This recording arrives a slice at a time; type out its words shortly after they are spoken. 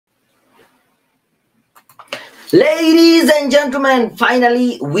Ladies and gentlemen,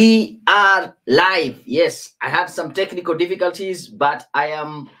 finally we are live. Yes, I had some technical difficulties, but I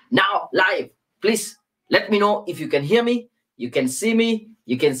am now live. Please let me know if you can hear me, you can see me,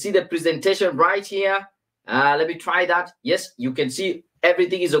 you can see the presentation right here. Let me try that. Yes, you can see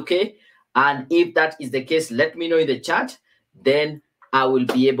everything is okay. And if that is the case, let me know in the chat. Then I will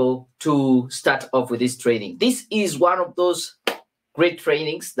be able to start off with this training. This is one of those great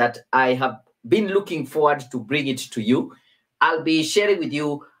trainings that I have been looking forward to bring it to you. I'll be sharing with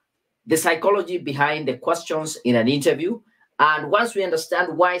you the psychology behind the questions in an interview. And once we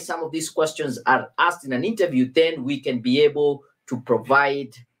understand why some of these questions are asked in an interview, then we can be able to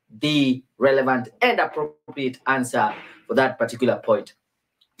provide the relevant and appropriate answer for that particular point.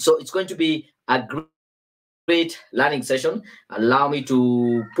 So it's going to be a great learning session. Allow me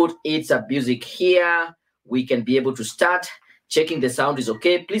to put its music here. We can be able to start. Checking the sound is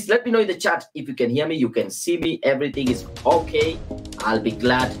okay. Please let me know in the chat if you can hear me, you can see me, everything is okay. I'll be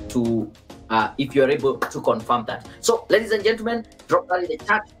glad to, if you're able to confirm that. So, ladies and gentlemen, drop that in the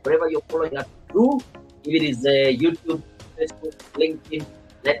chat wherever you're following us through. If it is YouTube, Facebook, LinkedIn,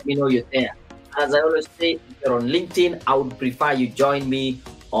 let me know you're there. As I always say, if you're on LinkedIn, I would prefer you join me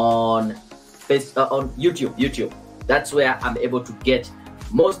on YouTube. That's where I'm able to get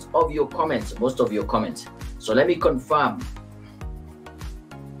most of your comments. So let me confirm.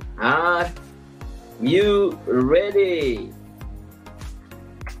 Are you ready?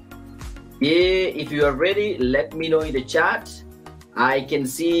 Yeah, if you are ready, let me know in the chat. I can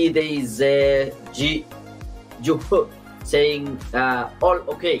see there is Juhu saying all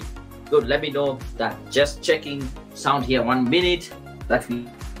okay. Good, let me know that. Just checking sound here. 1 minute. That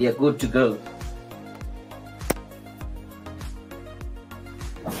we are good to go.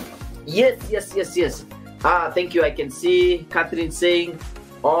 Yes. Thank you. I can see Catherine saying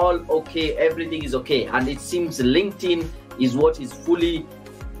all okay, everything is okay. And it seems LinkedIn is what is fully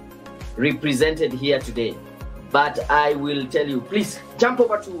represented here today. But I will tell you, please jump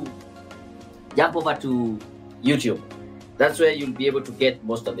over to YouTube. That's where you'll be able to get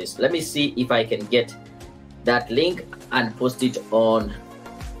most of this. Let me see if I can get that link and post it on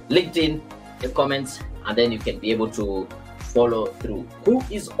LinkedIn, the comments, and then you can be able to follow through. Who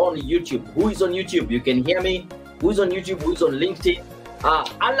is on YouTube? Who is on YouTube? You can hear me. Who's on YouTube? Who's on LinkedIn?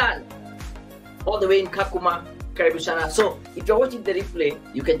 Alan, all the way in Kakuma, karibu sana. So if you're watching the replay,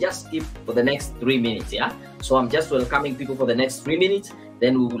 you can just skip for the next 3 minutes. Yeah. So I'm just welcoming people for the next 3 minutes.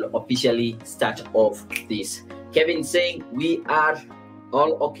 Then we will officially start off this. Kevin saying we are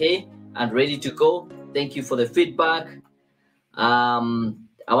all okay and ready to go. Thank you for the feedback. I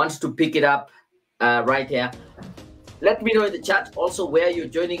want to pick it up right here. Let me know in the chat also where you're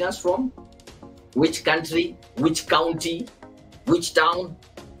joining us from, which country, which county, which town.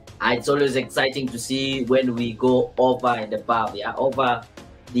 It's always exciting to see when we go over and above, over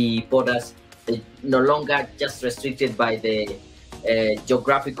the borders. No longer just restricted by the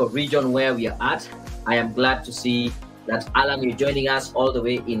geographical region where we are at. I am glad to see that Alan, you're joining us all the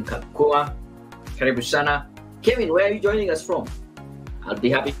way in Kakua. Karibu sana. Kevin, where are you joining us from? I'll be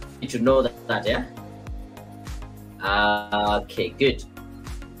happy to know that, yeah? Okay, good.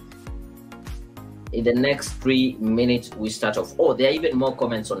 In the next 3 minutes, we start off. Oh, there are even more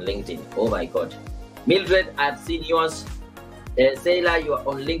comments on LinkedIn. Oh my God. Mildred, I've seen yours. Sayla, you are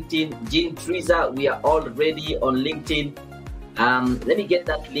on LinkedIn. Jean Teresa, we are already on LinkedIn. Let me get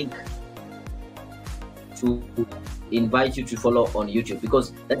that link to invite you to follow on YouTube,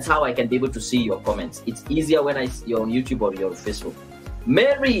 because that's how I can be able to see your comments. It's easier when you're on YouTube or you're on Facebook.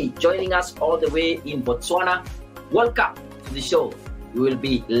 Mary, joining us all the way in Botswana. Welcome to the show. We will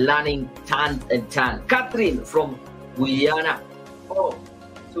be learning turn and turn. Catherine from Guyana. Oh,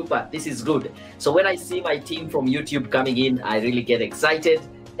 super. This is good. So when I see my team from YouTube coming in, I really get excited.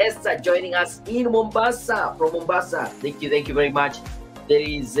 Esther joining us in Mombasa, from Mombasa. Thank you very much. There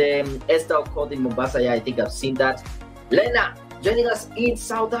is Esther called in Mombasa. Yeah, I think I've seen that. Lena joining us in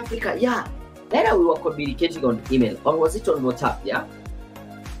South Africa. Yeah, Lena, we were communicating on email, or was it on WhatsApp? Yeah,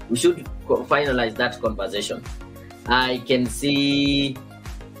 we should finalize that conversation. I can see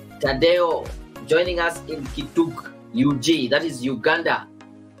Tadeo joining us in Kitug, UG. That is Uganda.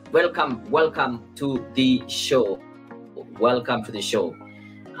 Welcome to the show. Welcome to the show.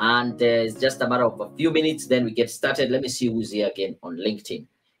 And it's just a matter of a few minutes, then we get started. Let me see who's here again on LinkedIn.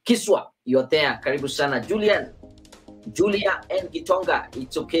 Kiswa, you're there. Karibu sana. Julia and Gitonga,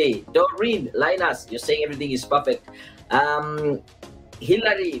 it's okay. Doreen, Linus, you're saying everything is perfect.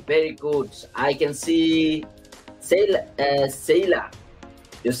 Hillary, very good. I can see Sailor,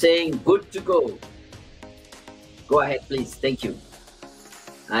 you're saying good to go. Go ahead, please. Thank you.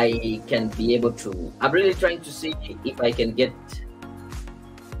 I can be able to. I'm really trying to see if I can get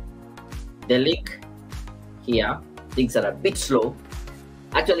the link here. Things are a bit slow.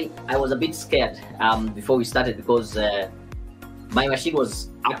 Actually, I was a bit scared before we started because my machine was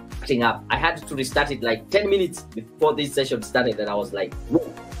acting up. I had to restart it like 10 minutes before this session started, and I was like,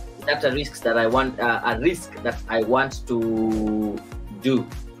 whoa, is that a risk that I want? A risk that I want to do?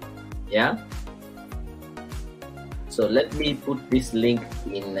 Yeah. So let me put this link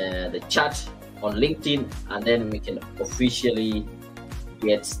in the chat on LinkedIn, and then we can officially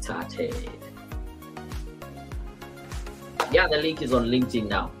get started. Yeah, the link is on LinkedIn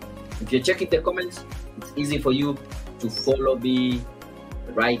now. If you're checking the comments, it's easy for you to follow me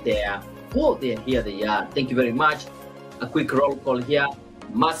right there. Oh, here they are. Thank you very much. A quick roll call here.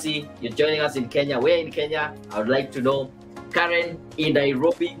 Mercy, you're joining us in Kenya. Where in Kenya? I would like to know. Karen in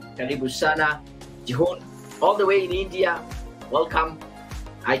Nairobi. Karibu sana. Jihun, all the way in India. Welcome.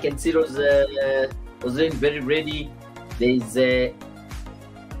 I can see Rosalind very ready. There's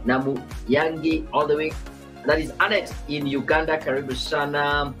Namu Yangi all the way. That is Annette in Uganda. Karibu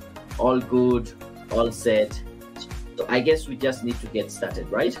sana. All good. All set. So I guess we just need to get started,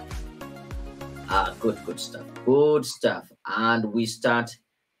 right? Good stuff. Good stuff. And we start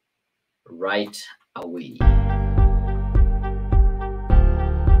right away.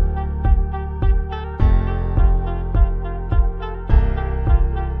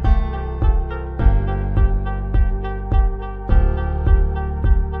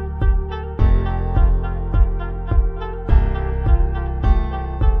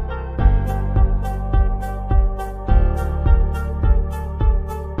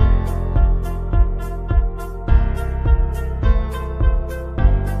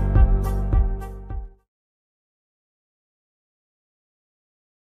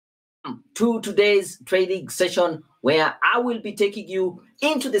 To today's training session, where I will be taking you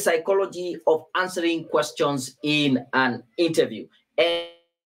into the psychology of answering questions in an interview.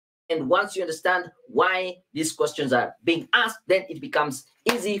 And once you understand why these questions are being asked, then it becomes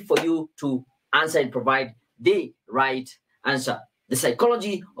easy for you to answer and provide the right answer. The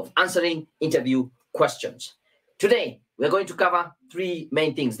psychology of answering interview questions. Today, we're going to cover three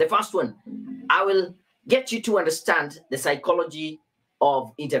main things. The first one, I will get you to understand the psychology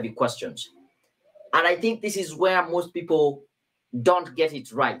of interview questions. And I think this is where most people don't get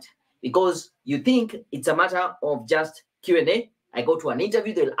it right, because you think it's a matter of just Q&A. I go to an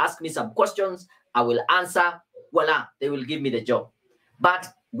interview, they'll ask me some questions, I will answer, voila, they will give me the job.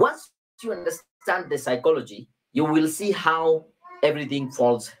 But once you understand the psychology, you will see how everything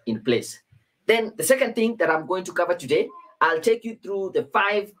falls in place. Then the second thing that I'm going to cover today, I'll take you through the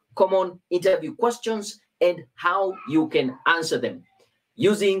 5 common interview questions and how you can answer them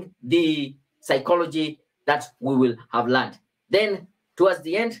using the psychology that we will have learned. Then towards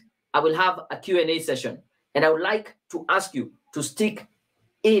the end, I will have a Q&A session, and I would like to ask you to stick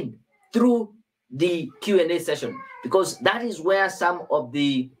in through the Q&A session, because that is where some of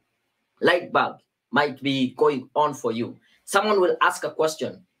the light bulb might be going on for you. Someone will ask a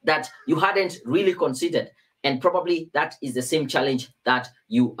question that you hadn't really considered, and probably that is the same challenge that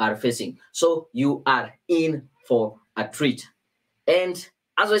you are facing. So you are in for a treat. And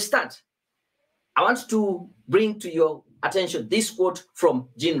as I start, I want to bring to your attention this quote from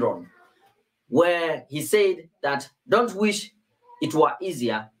Jin Rohn, where he said that don't wish it were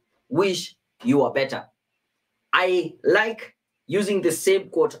easier, wish you were better. I like using the same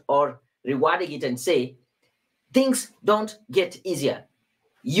quote or rewording it and say, things don't get easier,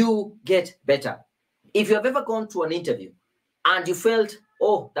 you get better. If you have ever gone to an interview and you felt,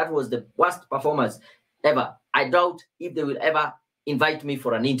 oh, that was the worst performance ever, I doubt if they will ever invite me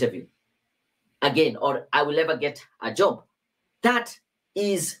for an interview again, or I will ever get a job. That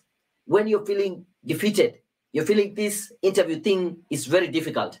is when you're feeling defeated. You're feeling this interview thing is very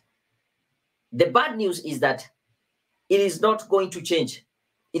difficult. The bad news is that it is not going to change.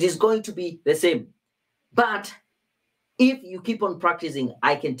 It is going to be the same. But if you keep on practicing,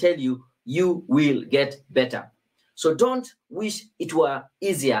 I can tell you, you will get better. So don't wish it were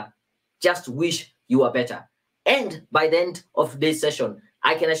easier, just wish you were better. And by the end of today's session,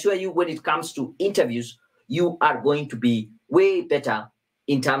 I can assure you, when it comes to interviews, you are going to be way better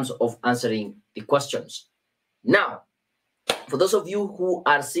in terms of answering the questions. Now, for those of you who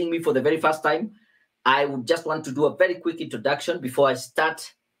are seeing me for the very first time, I would just want to do a very quick introduction before I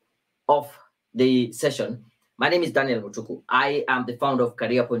start off the session. My name is Daniel Mutuku. I am the founder of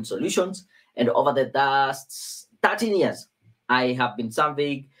Career Point Solutions, and over the last 13 years, I have been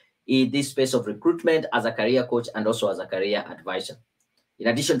serving in this space of recruitment as a career coach and also as a career advisor. In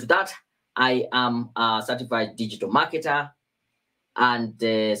addition to that, I am a certified digital marketer, and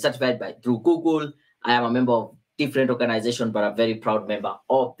certified by through Google. I am a member of different organizations, but a very proud member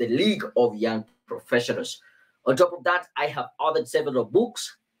of the League of Young Professionals. On top of that, I have authored several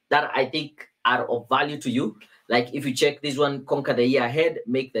books that I think are of value to you. Like if you check this one, Conquer the Year Ahead,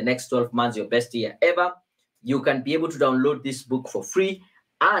 make the next 12 months your best year ever. You can be able to download this book for free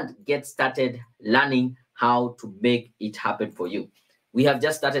and get started learning how to make it happen for you. We have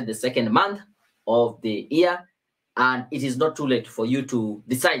just started the second month of the year, and it is not too late for you to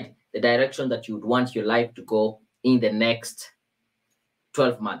decide the direction that you would want your life to go in the next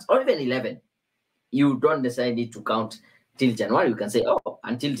 12 months or even 11. You don't necessarily need to count till January. You can say, oh,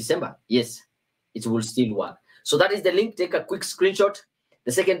 until December. Yes, it will still work. So that is the link. Take a quick screenshot.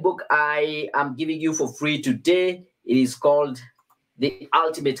 The second book I am giving you for free today, it is called The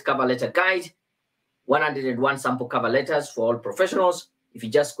Ultimate Cover Letter Guide, 101 sample cover letters for all professionals. If you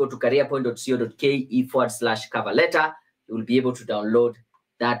just go to careerpoint.co.ke/cover letter, you will be able to download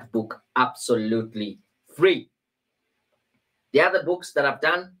that book absolutely free. The other books that I've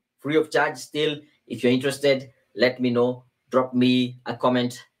done, free of charge still. If you're interested, let me know. Drop me a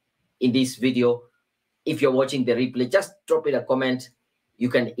comment in this video. If you're watching the replay, just drop it a comment. You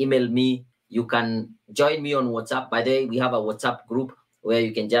can email me. You can join me on WhatsApp. By the way, we have a WhatsApp group where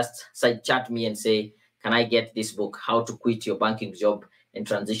you can just chat me and say, can I get this book, How to Quit Your Banking Job and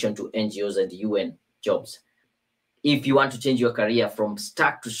Transition to NGOs and UN Jobs? If you want to change your career from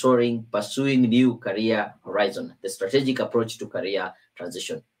stuck to soaring, pursuing new career horizon, the strategic approach to career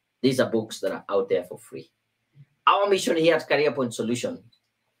transition. These are books that are out there for free. Our mission here at Career Point Solutions,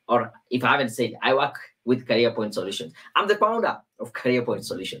 or if I haven't said, I work with Career Point Solutions. I'm the founder of Career Point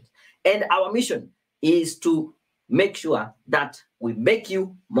Solutions. And our mission is to make sure that we make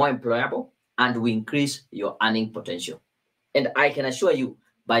you more employable and we increase your earning potential. And I can assure you,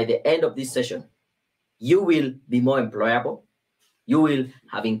 by the end of this session, you will be more employable. You will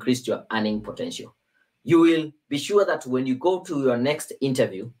have increased your earning potential. You will be sure that when you go to your next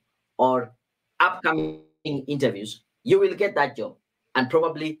interview or upcoming interviews, you will get that job. And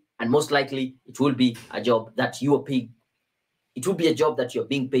probably, and most likely, it will be a job that you are paid. It will be a job that you're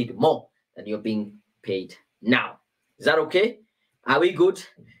being paid more than you're being paid now. Is that okay? Are we good?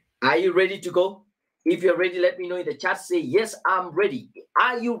 Are you ready to go? If you're ready, let me know in the chat. Say, yes, I'm ready.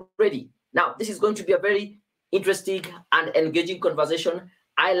 Are you ready? Now, this is going to be a very interesting and engaging conversation.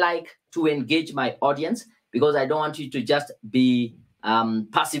 I like to engage my audience because I don't want you to just be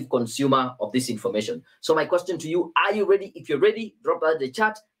passive consumer of this information. So my question to you, are you ready? If you're ready, drop out the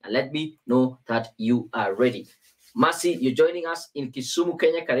chat and let me know that you are ready. Mercy, you're joining us in Kisumu,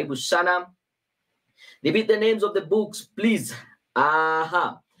 Kenya. Karibu sana. Repeat the names of the books, please.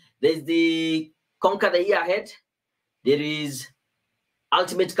 There's the Conquer the Year Ahead. There is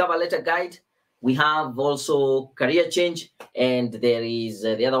Ultimate Cover Letter Guide. We have also Career Change, and there is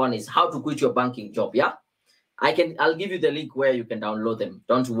the other one is How to Quit Your Banking Job. Yeah, I'll give you the link where you can download them.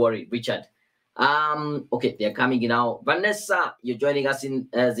 Don't worry, Richard. Okay, they're coming in now. Vanessa, you're joining us in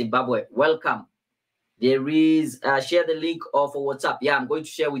Zimbabwe. Welcome. There is share the link of WhatsApp. Yeah, I'm going to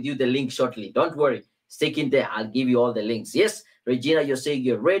share with you the link shortly. Don't worry, stick in there. I'll give you all the links. Yes, Regina, you're saying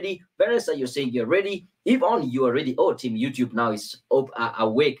you're ready. Vanessa, you're saying you're ready. Yvonne, you are ready. Oh, Team YouTube now is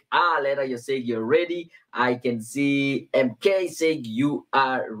awake. Lera, you're saying you're ready. I can see MK saying you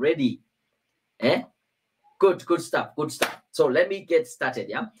are ready. Good stuff. So let me get started,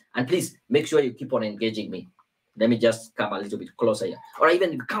 yeah? And please make sure you keep on engaging me. Let me just come a little bit closer here. Or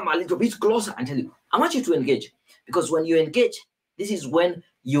even come a little bit closer and tell you, I want you to engage. Because when you engage, this is when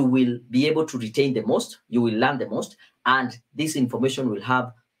you will be able to retain the most, you will learn the most, and this information will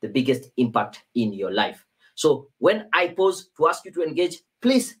have the biggest impact in your life. So when I pause to ask you to engage,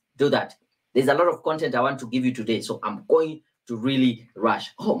 please do that. There's a lot of content I want to give you today, so I'm going to really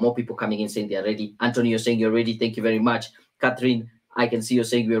rush. Oh, more people coming in saying they're ready. Anthony, you're saying you're ready. Thank you very much. Catherine, I can see you're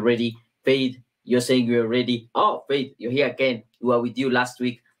saying you're ready. Faith, you're saying you're ready. Oh, Faith, you're here again. We were with you last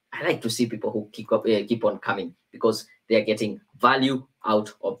week. I like to see people who keep on coming because they are getting value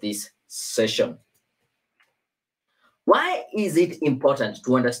out of this session. Why is it important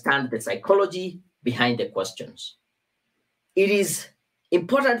to understand the psychology behind the questions? It is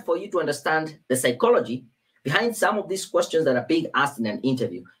important for you to understand the psychology behind some of these questions that are being asked in an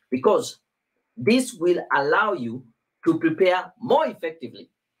interview, because this will allow you to prepare more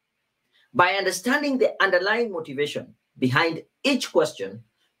effectively. By understanding the underlying motivation behind each question,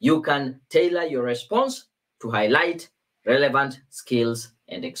 you can tailor your response to highlight relevant skills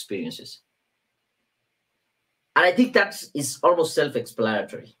and experiences. And I think that is almost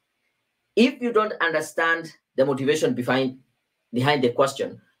self-explanatory. If you don't understand the motivation behind the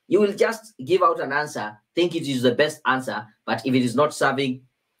question, You will just give out an answer, think it is the best answer, but if it is not serving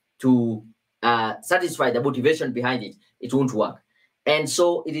to satisfy the motivation behind it, it won't work. And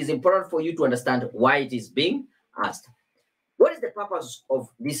so it is important for you to understand why it is being asked. What is the purpose of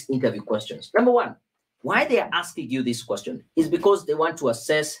these interview questions? Number one, why they are asking you this question is because they want to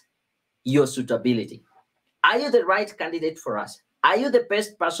assess your suitability. Are you the right candidate for us? Are you the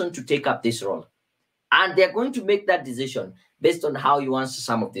best person to take up this role? And they're going to make that decision based on how you answer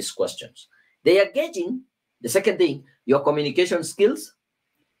some of these questions. They are gauging, the second thing, your communication skills,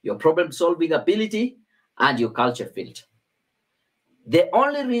 your problem-solving ability, and your culture fit. The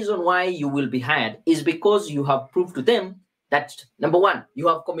only reason why you will be hired is because you have proved to them that, number one, you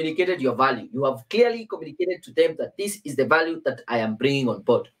have communicated your value. You have clearly communicated to them that this is the value that I am bringing on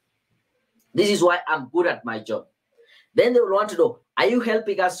board. This is why I'm good at my job. Then they will want to know, are you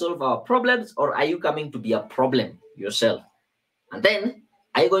helping us solve our problems, or are you coming to be a problem yourself? And then,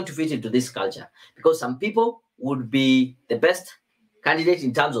 are you going to fit into this culture? Because some people would be the best candidate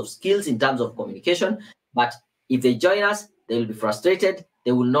in terms of skills, in terms of communication, but if they join us, they will be frustrated.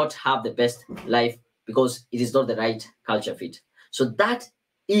 They will not have the best life because it is not the right culture fit. So that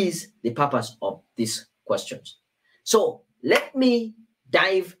is the purpose of these questions. So let me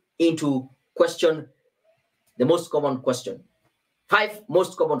dive into the most common question, 5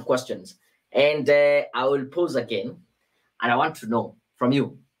 most common questions. And I will pause again. And I want to know from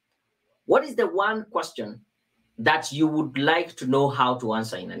you, what is the one question that you would like to know how to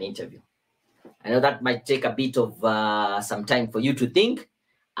answer in an interview? I know that might take a bit of some time for you to think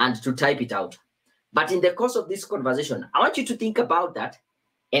and to type it out. But in the course of this conversation, I want you to think about that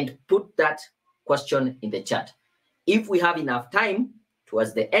and put that question in the chat. If we have enough time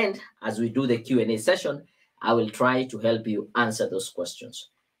towards the end, as we do the Q&A session, I will try to help you answer those questions.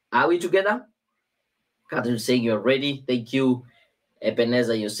 Are we together? Catherine saying you're ready. Thank you.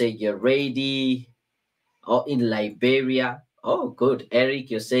 Ebenezer, you say you're ready. Oh, in Liberia. Oh, good. Eric,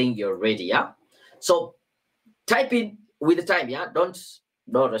 you're saying you're ready, yeah? So type in with the time, yeah?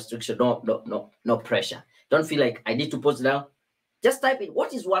 No restriction, no pressure. Don't feel like I need to pause now. Just type in,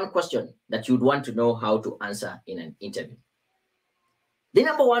 what is one question that you'd want to know how to answer in an interview? The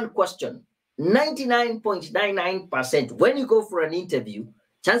number one question, 99.99%, when you go for an interview,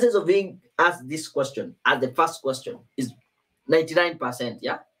 chances of being asked this question as the first question is 99%,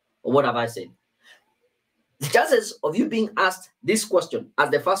 yeah? Or what have I said? The chances of you being asked this question as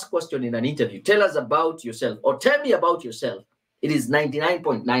the first question in an interview, tell us about yourself or tell me about yourself, it is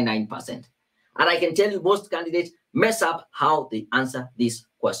 99.99%. And I can tell you most candidates mess up how they answer this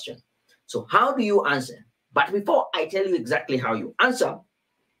question. So how do you answer? But before I tell you exactly how you answer,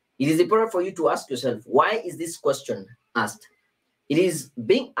 it is important for you to ask yourself, why is this question asked? It is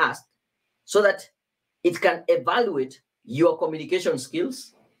being asked so that it can evaluate your communication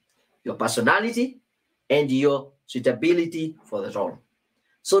skills, your personality, and your suitability for the role.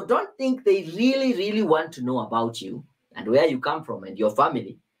 So don't think they really want to know about you and where you come from and your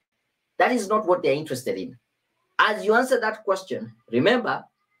family. That is not what they're interested in. As you answer that question, remember,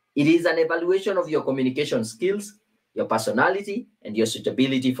 it is an evaluation of your communication skills, your personality, and your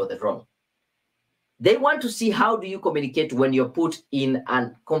suitability for the role. They want to see how do you communicate when you're put in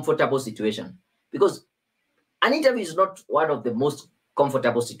an uncomfortable situation. Because an interview is not one of the most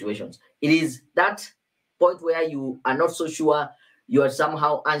comfortable situations. It is that point where you are not so sure, you are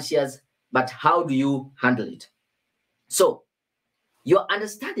somehow anxious, but how do you handle it? So your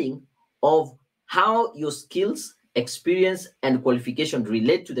understanding of how your skills, experience, and qualification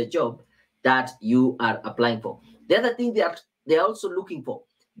relate to the job that you are applying for. The other thing they're also looking for,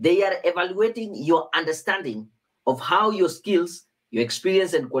 they are evaluating your understanding of how your skills, your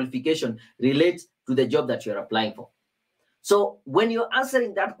experience, and qualification relate to the job that you're applying for. So when you're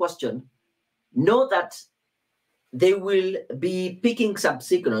answering that question, know that they will be picking some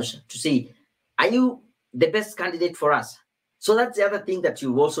signals to see, are you the best candidate for us? So that's the other thing that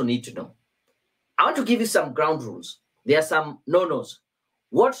you also need to know. I want to give you some ground rules. There are some no-nos.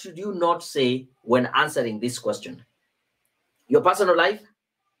 What should you not say when answering this question? Your personal life,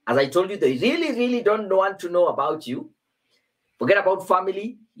 as I told you, they really don't want to know about you. Forget about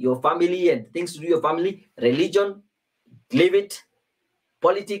family, your family and things to do with your family. Religion, leave it.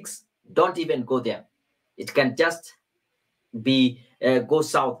 Politics, don't even go there. It can just be go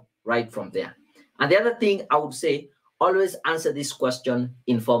south right from there. And the other thing I would say, always answer this question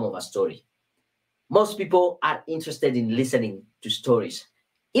in form of a story. Most people are interested in listening to stories.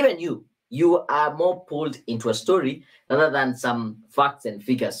 Even you are more pulled into a story rather than some facts and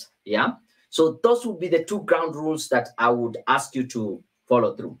figures. Yeah. So those would be the 2 ground rules that I would ask you to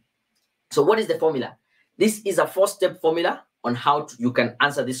follow through. So what is the formula? This is a 4-step formula on how you can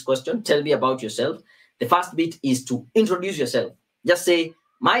answer this question. Tell me about yourself. The first bit is to introduce yourself. Just say,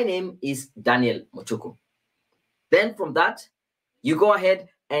 my name is Daniel Mutuku. Then from that, you go ahead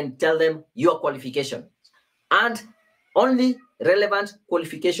and tell them your qualification and only relevant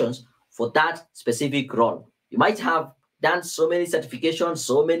qualifications for that specific role. You might have done so many certifications,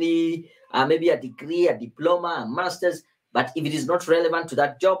 so many, maybe a degree, a diploma, a master's, but if it is not relevant to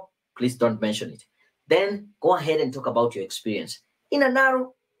that job, please don't mention it. Then go ahead and talk about your experience in a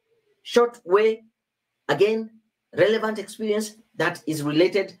narrow, short way. Again, relevant experience that is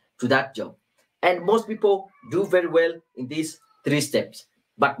related to that job. And most people do very well in these 3 steps,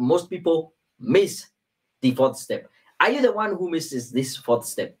 but most people miss the 4th step. Are you the one who misses this 4th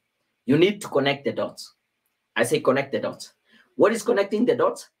step? You need to connect the dots. I say connect the dots. What is connecting the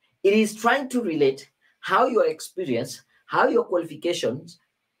dots? It is trying to relate how your experience, how your qualifications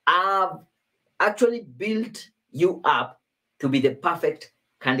have actually built you up to be the perfect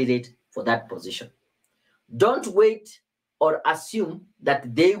candidate for that position. Don't wait or assume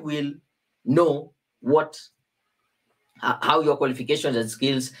that they will know how your qualifications and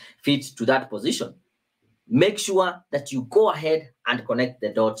skills fit to that position. Make sure that you go ahead and connect the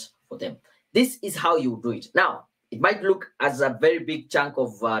dots for them. This is how you do it. Now, it might look as a very big chunk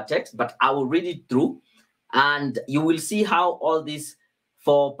of text, but I will read it through and you will see how all these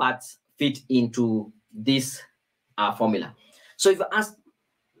 4 parts fit into this formula. So if I ask,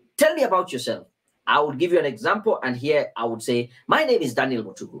 tell me about yourself, I would give you an example, and here I would say, my name is Daniel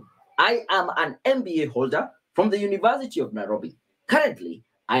Mutuku. I am an MBA holder from the University of Nairobi. Currently,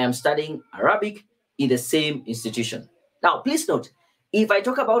 I am studying Arabic in the same institution. Now, please note, if I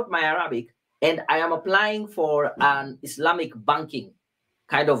talk about my Arabic and I am applying for an Islamic banking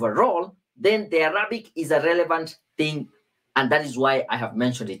kind of a role, then the Arabic is a relevant thing, and that is why I have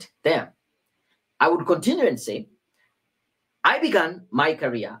mentioned it there. I would continue and say, I began my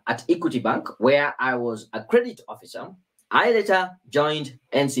career at Equity Bank, where I was a credit officer. I later joined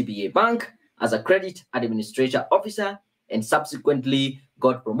NCBA Bank as a credit administrator officer and subsequently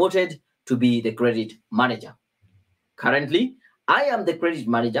got promoted to be the credit manager. Currently, I am the credit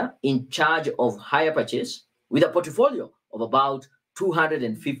manager in charge of hire purchase with a portfolio of about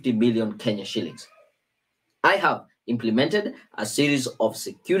 250 million Kenya shillings. I have implemented a series of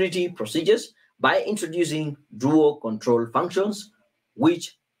security procedures by introducing dual control functions,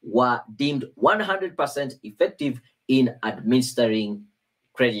 which were deemed 100% effective in administering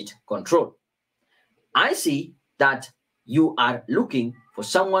credit control. I see that you are looking for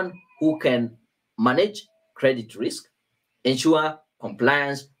someone who can manage credit risk, ensure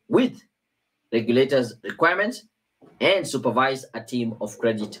compliance with regulators' requirements, and supervise a team of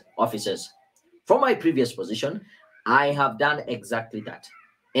credit officers. From my previous position, I have done exactly that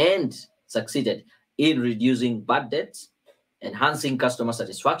and succeeded in reducing bad debts, enhancing customer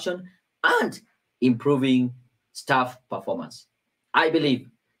satisfaction, and improving staff performance. I believe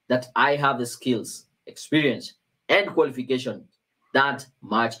that I have the skills, experience, and qualification that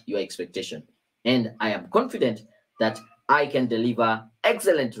match your expectation. And I am confident that I can deliver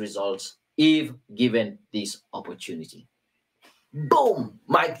excellent results if given this opportunity. Boom,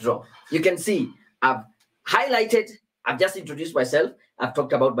 mic drop. You can see I've highlighted, I've just introduced myself, I've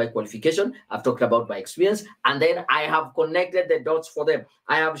talked about my qualification, I've talked about my experience, and then I have connected the dots for them.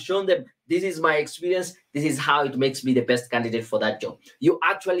 I have shown them this is my experience, this is how it makes me the best candidate for that job. You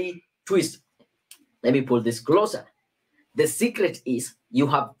actually twist. Let me pull this closer. The secret is you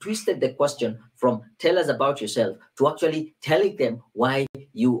have twisted the question from tell us about yourself to actually telling them why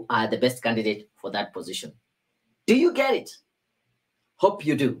you are the best candidate for that position. Do you get it? Hope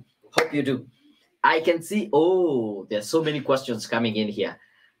you do. Hope you do. I can see, oh, there's so many questions coming in here.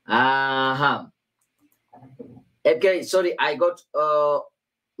 Okay, sorry, I got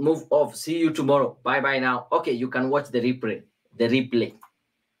move off. See you tomorrow. Bye-bye now. Okay, you can watch the replay.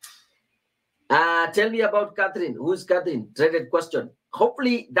 Tell me about Catherine. Who's Catherine? Dreaded question.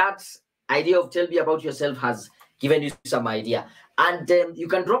 Hopefully that idea of tell me about yourself has given you some idea. And you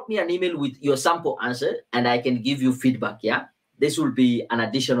can drop me an email with your sample answer and I can give you feedback, yeah? This will be an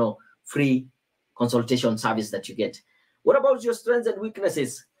additional free consultation service that you get. What about your strengths and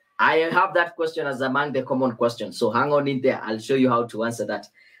weaknesses? I have that question as among the common questions. So hang on in there. I'll show you how to answer that.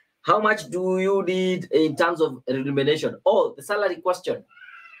 How much do you need in terms of remuneration? Oh, the salary question.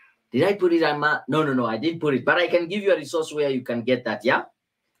 Did I put it on my... No, I didn't put it. But I can give you a resource where you can get that, yeah?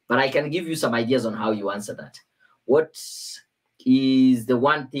 But I can give you some ideas on how you answer that. What is the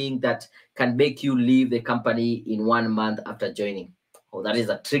one thing that can make you leave the company in 1 month after joining? Oh, that is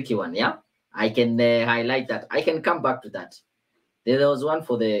a tricky one, yeah? I can highlight that. I can come back to that. There was one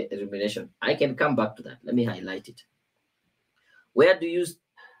for the remuneration. I can come back to that. Let me highlight it. Where do you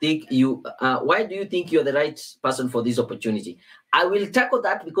think you, why do you think you're the right person for this opportunity? I will tackle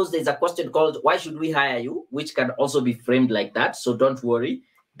that because there's a question called, why should we hire you? Which can also be framed like that. So don't worry,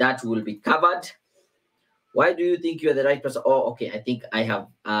 that will be covered. Why do you think you're the right person? Oh, okay, I think I have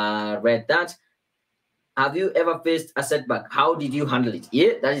read that. Have you ever faced a setback? How did you handle it?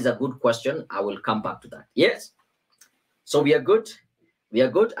 Yeah, that is a good question. I will come back to that. Yes. So we are good. We are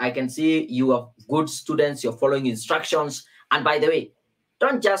good. I can see you are good students. You're following instructions. And by the way,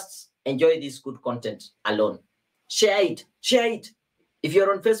 don't just enjoy this good content alone. Share it. Share it. If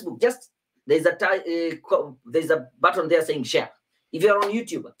you're on Facebook, just there's a button there saying share. If you're on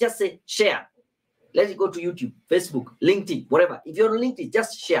YouTube, just say share. Let it go to YouTube, Facebook, LinkedIn, whatever. If you're on LinkedIn,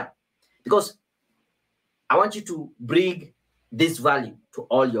 just share. Because I want you to bring this value to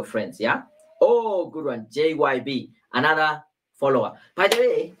all your friends, yeah? Oh, good one. JYB, another follower. By the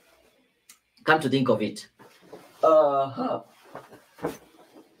way, come to think of it, for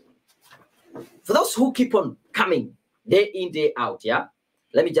those who keep on coming day in, day out, yeah?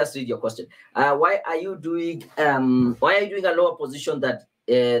 Let me just read your question. Why are you doing a lower position than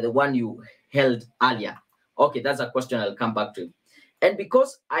the one you held earlier? Okay, that's a question I'll come back to. And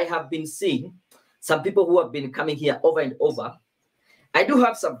because I have been seeing some people who have been coming here over and over, I do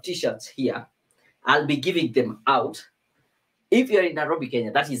have some t-shirts here. I'll be giving them out. If you're in Nairobi,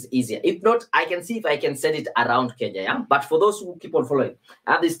 Kenya, that is easier. If not, I can see if I can send it around Kenya, yeah? But for those who keep on following,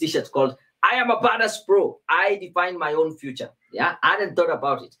 I have this t-shirt called, I am a badass pro. I define my own future, yeah? I hadn't thought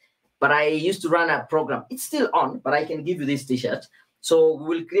about it, but I used to run a program. It's still on, but I can give you this t-shirt. So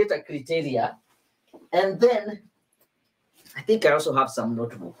we will create a criteria. And then I think I also have some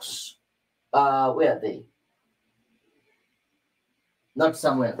notebooks. Where are they? Not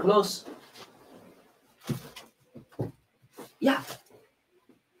somewhere close. Yeah.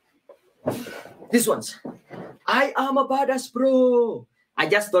 These ones. I am a badass bro. I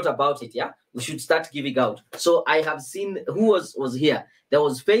just thought about it, yeah? We should start giving out. So I have seen who was here. There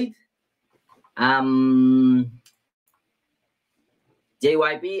was Faith,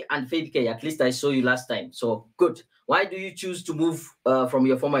 JYP, and Faith K. At least I saw you last time. So good. Why do you choose to move from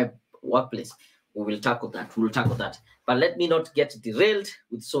your former workplace? We will tackle that. We will tackle that. But let me not get derailed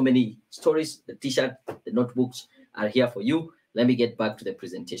with so many stories. The t-shirt, the notebooks are here for you. Let me get back to the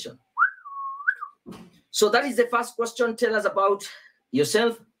presentation. So that is the first question. Tell us about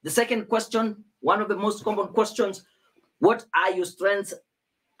yourself. The second question, one of the most common questions, what are your strengths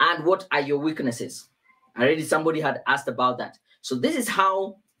and what are your weaknesses? Already somebody had asked about that. So this is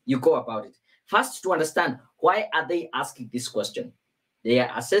how you go about it. First, to understand why are they asking this question? They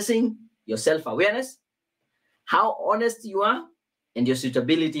are assessing your self-awareness, how honest you are, and your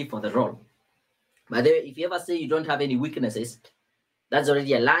suitability for the role. By the way, if you ever say you don't have any weaknesses, that's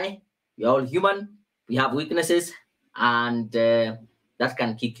already a lie. We're all human. We have weaknesses, and that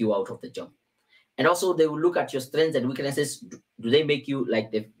can kick you out of the job. And also, they will look at your strengths and weaknesses. Do they make you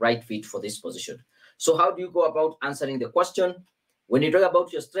like the right fit for this position? So how do you go about answering the question? When you talk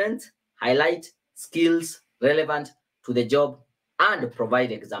about your strengths, highlight skills relevant to the job and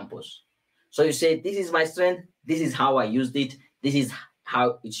provide examples. So you say, this is my strength. This is how I used it. This is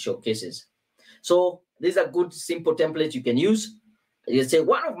how it showcases. So this is a good, simple template you can use. You say,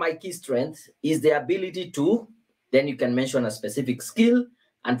 one of my key strengths is the ability to, then you can mention a specific skill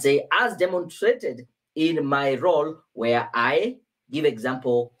and say, as demonstrated in my role where I give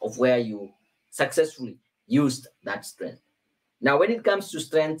example of where you successfully used that strength. Now, when it comes to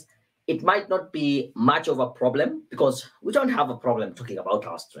strength, it might not be much of a problem because we don't have a problem talking about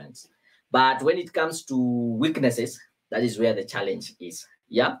our strengths. But when it comes to weaknesses, that is where the challenge is.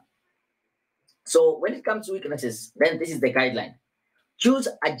 Yeah. So when it comes to weaknesses, then this is the guideline. Choose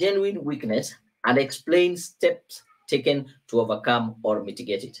a genuine weakness and explain steps taken to overcome or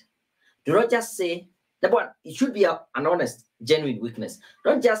mitigate it. Do not just say, number one, it should be an honest, genuine weakness.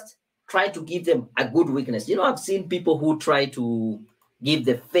 Don't just try to give them a good weakness. You know, I've seen people who try to give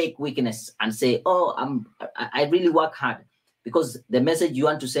the fake weakness and say, oh, I really work hard. Because the message you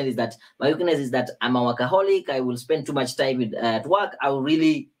want to send is that my weakness is that I'm a workaholic. I will spend too much time at work. I will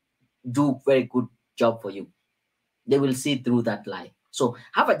really do very good job for you. They will see through that lie. So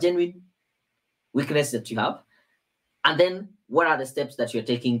have a genuine weakness that you have. And then what are the steps that you're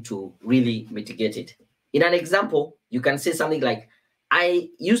taking to really mitigate it? In an example, you can say something like, I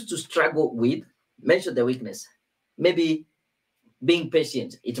used to struggle with, mention the weakness, maybe being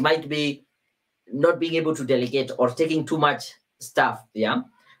patient. It might be not being able to delegate or taking too much stuff, yeah?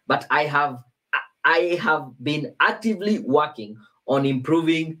 But I have been actively working on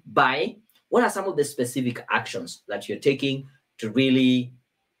improving by, what are some of the specific actions that you're taking to really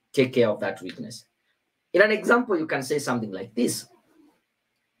take care of that weakness? In an example, you can say something like this.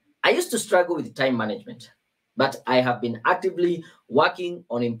 I used to struggle with time management, but I have been actively working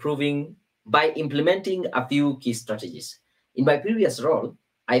on improving by implementing a few key strategies. In my previous role,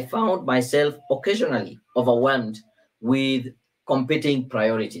 I found myself occasionally overwhelmed with competing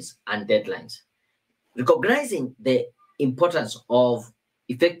priorities and deadlines. Recognizing the importance of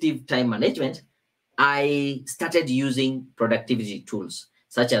effective time management, I started using productivity tools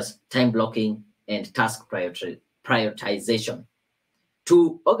such as time blocking and task prioritization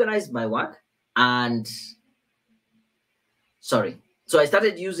to organize my work. And sorry, so I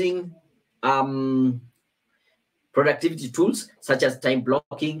started using productivity tools such as time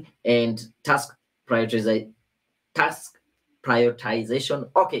blocking and prioritiza- task prioritization.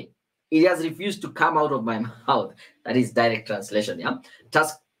 Okay, it has refused to come out of my mouth. That is direct translation. Yeah,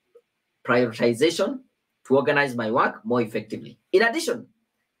 task prioritization to organize my work more effectively. In addition,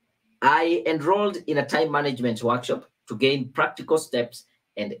 I enrolled in a time management workshop to gain practical steps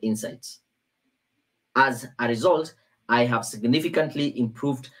and insights. As a result, I have significantly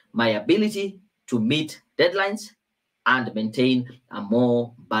improved my ability to meet deadlines and maintain a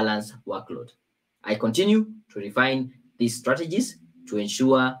more balanced workload. I continue to refine these strategies to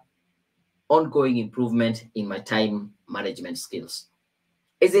ensure ongoing improvement in my time management skills.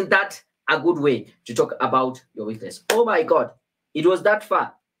 Isn't that a good way to talk about your weakness? Oh my God, it was that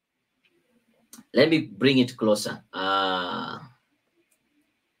far. Let me bring it closer.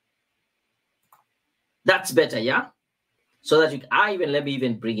 That's better, yeah? So that let me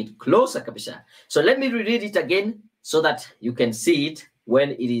even bring it closer, Kabisha. So let me reread it again so that you can see it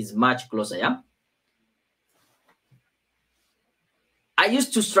when it is much closer, yeah? I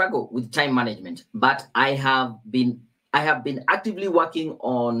used to struggle with time management, but I have been actively working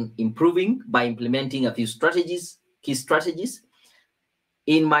on improving by implementing a few key strategies.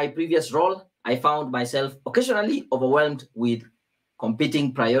 In my previous role, I found myself occasionally overwhelmed with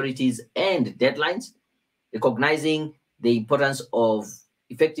competing priorities and deadlines. Recognizing the importance of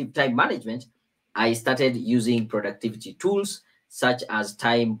effective time management, I started using productivity tools such as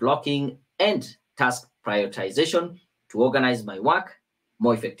time blocking and task prioritization to organize my work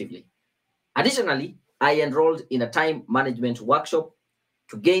more effectively. Additionally, I enrolled in a time management workshop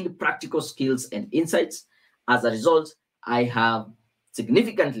to gain practical skills and insights. As a result, I have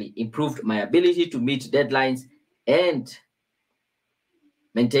significantly improved my ability to meet deadlines and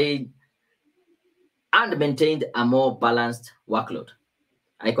maintain maintained a more balanced workload.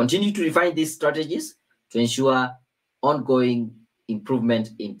 I continue to refine these strategies to ensure ongoing improvement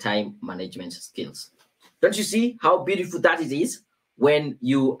in time management skills. Don't you see how beautiful that it is when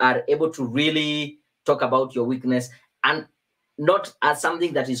you are able to really talk about your weakness and not as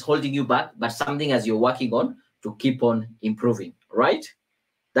something that is holding you back, but something as you're working on to keep on improving, right?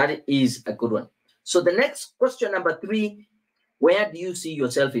 That is a good one. So the next question, number 3, where do you see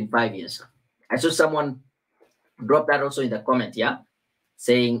yourself in 5 years? I saw someone drop that also in the comment, yeah,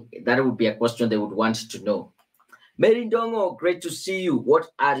 saying that would be a question they would want to know. Mary Ndongo, great to see you. What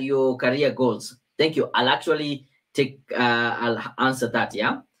are your career goals? Thank you. I'll answer that,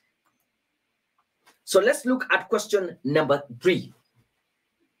 yeah. So let's look at question number 3.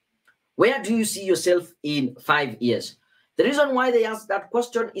 Where do you see yourself in 5 years? The reason why they ask that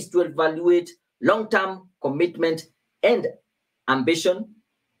question is to evaluate long-term commitment and ambition.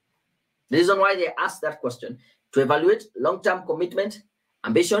 The reason why they ask that question, to evaluate long-term commitment,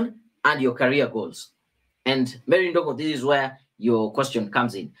 ambition, and your career goals. And Mary Ndoko, this is where your question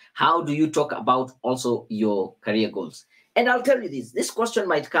comes in. How do you talk about also your career goals? And I'll tell you this question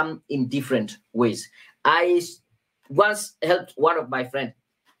might come in different ways. I once helped one of my friends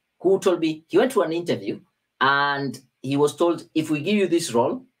who told me he went to an interview and he was told, if we give you this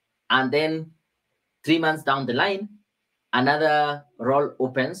role and then 3 months down the line, another role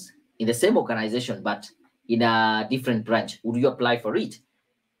opens in the same organization, but in a different branch, would you apply for it?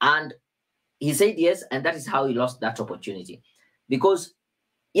 And he said yes, and that is how he lost that opportunity. Because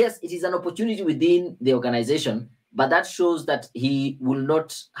yes, it is an opportunity within the organization, but that shows that he will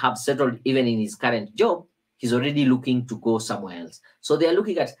not have settled even in his current job. He's already looking to go somewhere else. So they are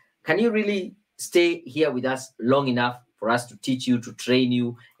looking at, can you really stay here with us long enough for us to teach you, to train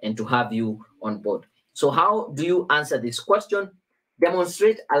you, and to have you on board? So how do you answer this question?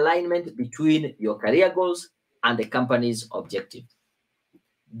 Demonstrate alignment between your career goals and the company's objective.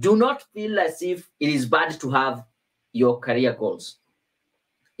 Do not feel as if it is bad to have your career goals.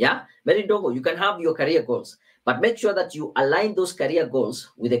 Yeah, very dogo, you can have your career goals, but make sure that you align those career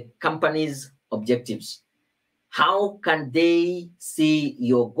goals with the company's objectives. How can they see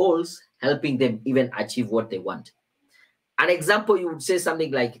your goals helping them even achieve what they want? An example, you would say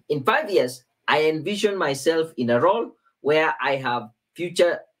something like, in 5 years, I envision myself in a role where I have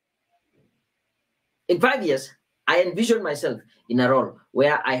future. In 5 years, I envision myself in a role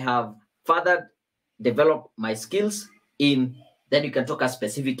where I have further developed my skills in, then you can talk a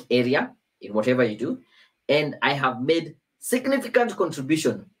specific area in whatever you do, and I have made significant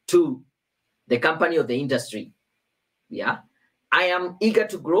contribution to the company or the industry. Yeah. I am eager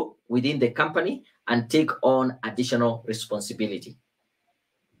to grow within the company and take on additional responsibilities.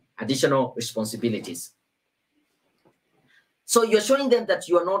 So you're showing them that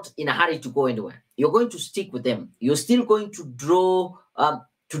you're not in a hurry to go anywhere. You're going to stick with them. You're still going to draw,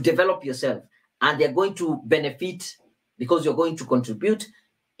 to develop yourself, and they're going to benefit because you're going to contribute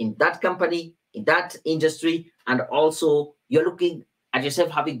in that company, in that industry, and also you're looking at yourself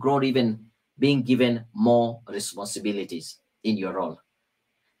having grown, even being given more responsibilities in your role.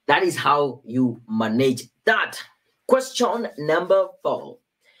 That is how you manage that. Question number 4.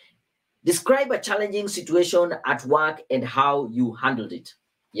 Describe a challenging situation at work and how you handled it.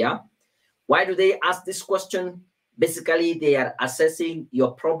 Yeah. Why do they ask this question? Basically, they are assessing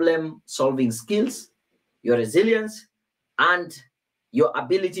your problem solving skills, your resilience, and your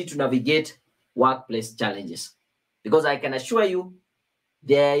ability to navigate workplace challenges. Because I can assure you,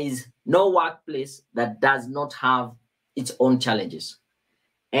 there is no workplace that does not have its own challenges.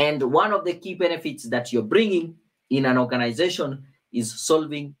 And one of the key benefits that you're bringing in an organization is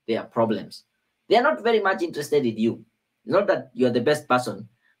solving their problems. They are not very much interested in you. Not that you're the best person,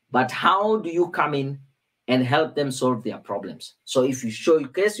 but how do you come in and help them solve their problems? So if you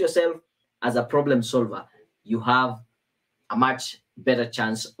showcase yourself as a problem solver, you have a much better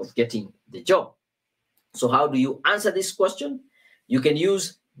chance of getting the job. So how do you answer this question? You can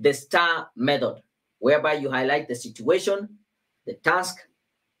use the STAR method, whereby you highlight the situation, the task,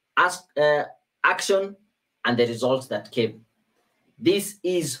 action, and the results that came. This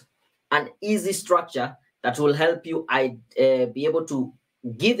is an easy structure that will help you be able to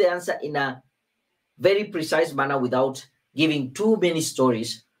give the answer in a very precise manner without giving too many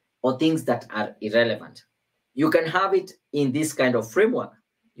stories or things that are irrelevant. You can have it in this kind of framework.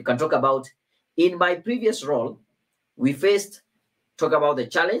 You can talk about, in my previous role, we talk about the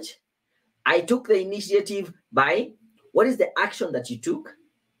challenge. I took the initiative by, what is the action that you took,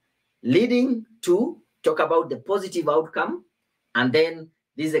 leading to talk about the positive outcome, and then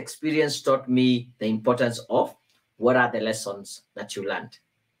this experience taught me the importance of what are the lessons that you learned.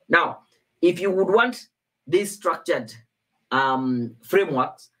 Now, if you would want these structured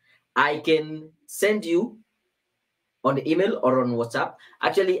frameworks, I can send you on the email or on WhatsApp.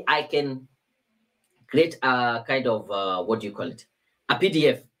 Actually, I can create a kind of, what do you call it? A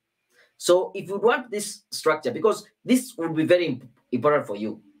PDF. So if you want this structure, because this would be very important for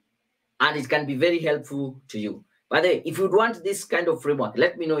you, and it can be very helpful to you. By the way, if you want this kind of framework,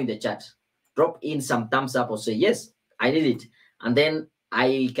 let me know in the chat. Drop in some thumbs up or say, yes, I need it. And then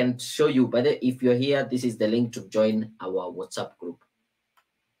I can show you. By the way, if you're here, this is the link to join our WhatsApp group.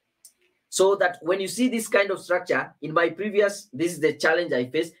 So that when you see this kind of structure, in my previous, this is the challenge I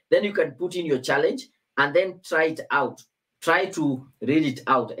faced, then you can put in your challenge and then try it out. Try to read it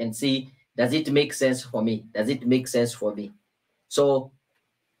out and see, does it make sense for me? Does it make sense for me? So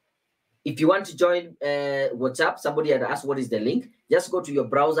if you want to join WhatsApp, somebody had asked what is the link. Just go to your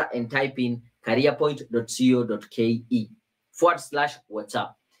browser and type in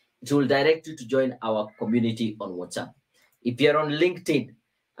careerpoint.co.ke/WhatsApp. It will direct you to join our community on WhatsApp. If you're on LinkedIn,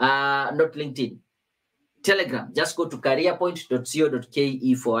 not LinkedIn, Telegram, just go to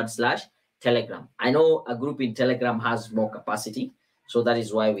careerpoint.co.ke/Telegram. I know a group in Telegram has more capacity, so that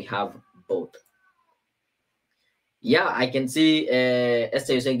is why we have both. Yeah, I can see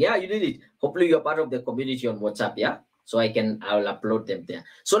Esther, you're saying, yeah, you did it. Hopefully you're part of the community on WhatsApp, yeah? So I'll upload them there.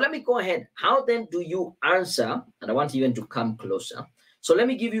 So let me go ahead. How then do you answer? And I want even to come closer. So let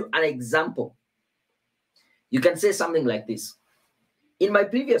me give you an example. You can say something like this. In my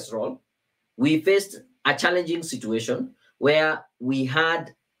previous role, we faced a challenging situation where we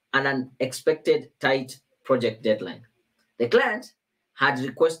had an unexpected tight project deadline. The client had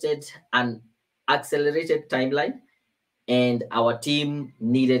requested an accelerated timeline, and our team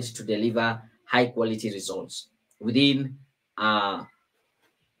needed to deliver high quality results within a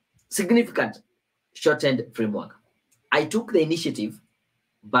significant shortened framework. I took the initiative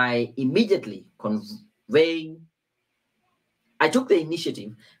by immediately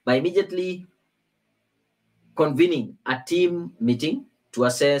convening a team meeting to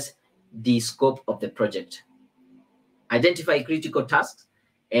assess the scope of the project, identify critical tasks,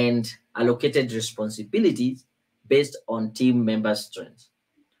 and allocated responsibilities based on team members' strengths.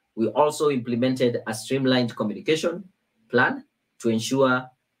 We also implemented a streamlined communication plan to ensure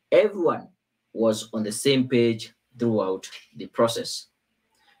everyone was on the same page throughout the process.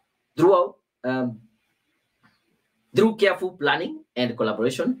 Throughout, through careful planning and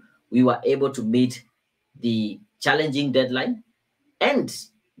collaboration, we were able to meet the challenging deadline and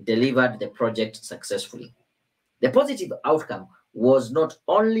delivered the project successfully. The positive outcome was not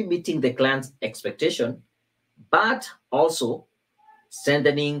only meeting the client's expectation, but also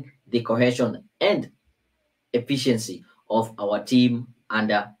strengthening the cohesion and efficiency of our team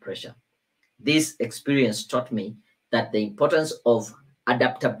under pressure. This experience taught me that the importance of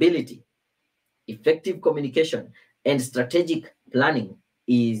adaptability, effective communication, and strategic planning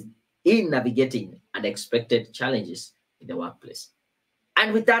is in navigating unexpected challenges in the workplace.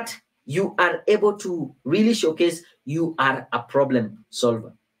 And with that, you are able to really showcase you are a problem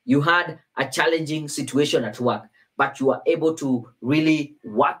solver. You had a challenging situation at work, but you are able to really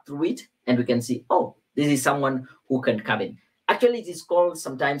work through it. And we can see, oh, this is someone who can come in. Actually, it is called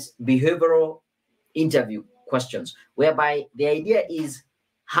sometimes behavioral interview questions, whereby the idea is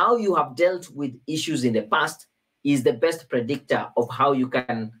how you have dealt with issues in the past is the best predictor of how you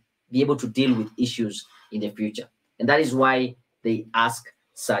can be able to deal with issues in the future. And that is why they ask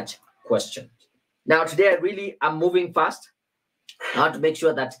such questions. Now, today I really am moving fast. I want to make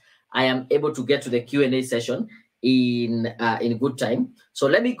sure that I am able to get to the Q&A session in good time. So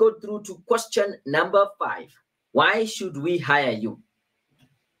let me go through to question number 5. Why should we hire you?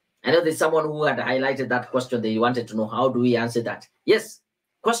 I know there's someone who had highlighted that question. They wanted to know, how do we answer that? Yes,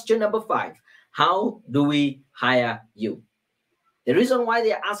 question number 5. How do we hire you? The reason why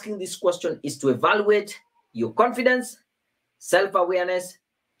they're asking this question is to evaluate your confidence, self-awareness,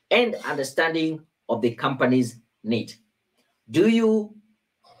 and understanding of the company's need. Do you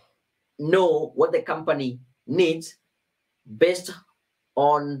know what the company needs based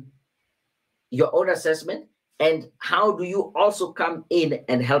on your own assessment? And how do you also come in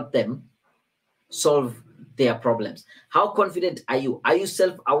and help them solve their problems? How confident are you? Are you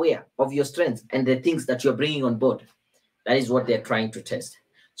self-aware of your strengths and the things that you're bringing on board? That is what they're trying to test.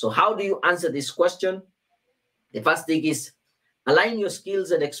 So how do you answer this question? The first thing is align your skills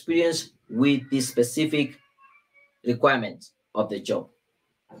and experience with the specific requirements of the job.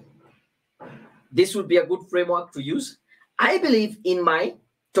 This would be a good framework to use. I believe in my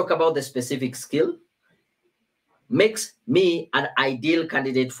talk about the specific skill makes me an ideal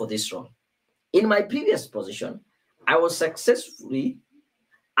candidate for this role. In my previous position, I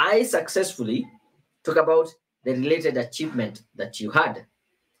successfully talk about the related achievement that you had.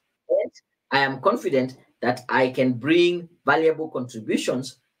 And I am confident that I can bring valuable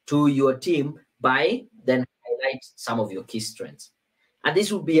contributions to your team by then highlight some of your key strengths. And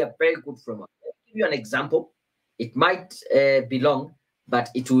this will be a very good framework. I'll give you an example. It might be long, but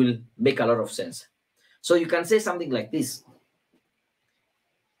it will make a lot of sense. So you can say something like this.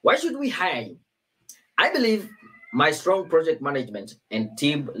 Why should we hire you? I believe my strong project management and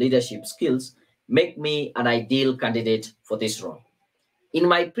team leadership skills make me an ideal candidate for this role. In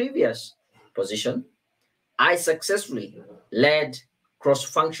my previous position, I successfully led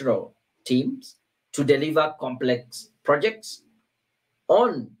cross-functional teams to deliver complex projects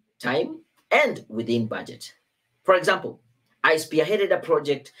on time and within budget. For example, I spearheaded a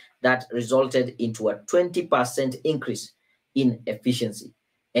project that resulted into a 20% increase in efficiency,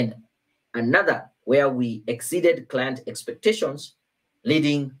 and another where we exceeded client expectations,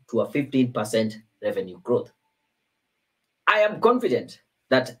 leading to a 15% revenue growth. I am confident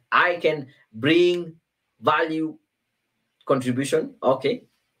that I can bring value contribution. Okay.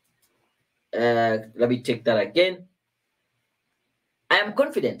 Let me take that again. I am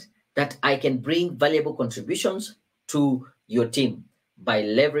confident that I can bring valuable contributions to your team by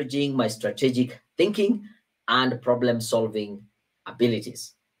leveraging my strategic thinking and problem-solving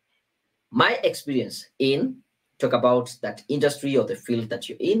abilities. My experience in talk about that industry or the field that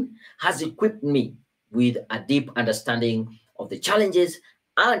you're in has equipped me with a deep understanding of the challenges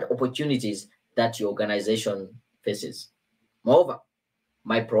and opportunities that your organization faces. Moreover,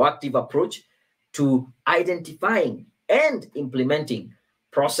 my proactive approach to identifying and implementing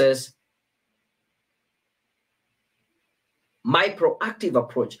process My proactive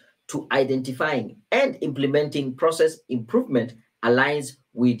approach to identifying and implementing process improvement aligns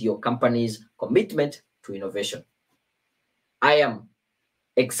with your company's commitment to innovation. I am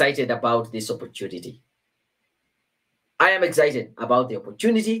excited about this opportunity. I am excited about the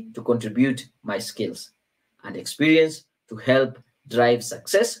opportunity to contribute my skills and experience to help drive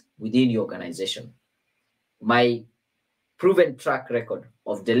success within your organization. My proven track record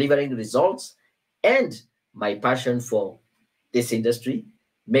of delivering results and my passion for this industry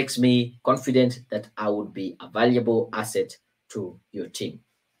makes me confident that I would be a valuable asset to your team.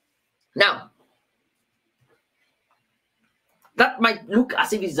 Now, That might look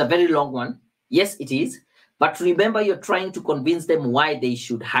as if it's a very long one. Yes, it is. But remember, you're trying to convince them why they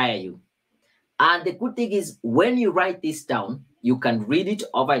should hire you. And the good thing is, when you write this down, you can read it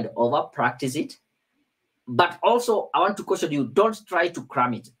over and over, practice it. But also, I want to caution you: don't try to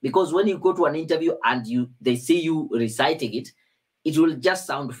cram it, because when you go to an interview and they see you reciting it, it will just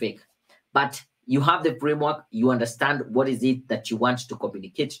sound fake. But you have the framework, you understand what is it that you want to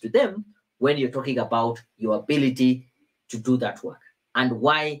communicate to them when you're talking about your ability to do that work and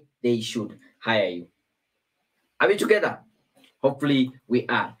why they should hire you. Are we together? Hopefully we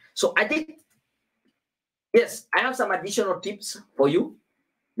are. So I think, yes, I have some additional tips for you.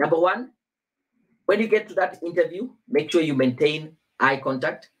 Number one, when you get to that interview, make sure you maintain eye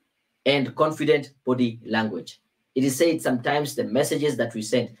contact and confident body language. It is said sometimes the messages that we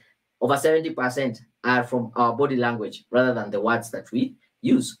send, over 70% are from our body language rather than the words that we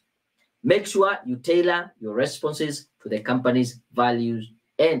use. Make sure you tailor your responses to the company's values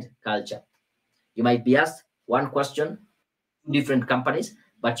and culture. You might be asked one question, different companies,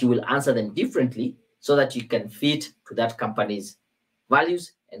 but you will answer them differently so that you can fit to that company's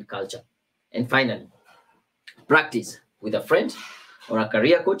values and culture. And finally, practice with a friend or a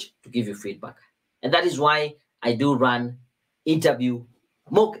career coach to give you feedback. And that is why I do run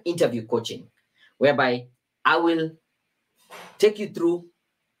mock interview coaching, whereby I will take you through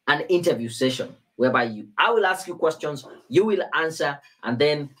an interview session whereby I will ask you questions, you will answer, and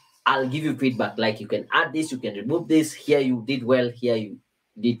then I'll give you feedback. Like, you can add this, you can remove this. Here you did well, here you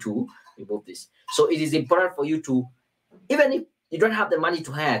need to remove this. So it is important for you to, even if you don't have the money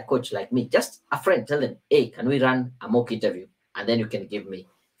to hire a coach like me, just a friend, tell them, hey, can we run a mock interview? And then you can give me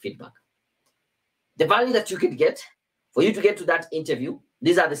feedback. The value that you can get for you to get to that interview,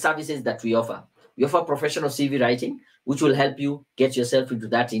 these are the services that we offer. We offer professional CV writing, which will help you get yourself into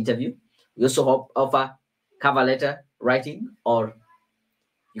that interview. We also offer cover letter writing, or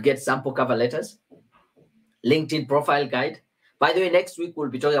you get sample cover letters, LinkedIn profile guide. By the way, next week we'll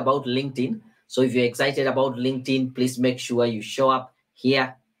be talking about LinkedIn. So if you're excited about LinkedIn, please make sure you show up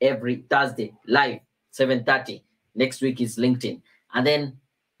here every Thursday, live, 7:30. Next week is LinkedIn. And then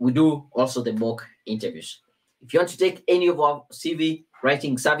we do also the mock interviews. If you want to take any of our CV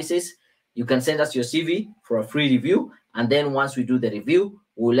writing services, you can send us your CV for a free review. And then once we do the review,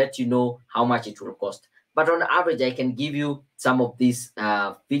 we'll let you know how much it will cost. But on average, I can give you some of these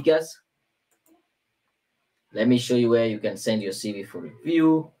figures. Let me show you where you can send your CV for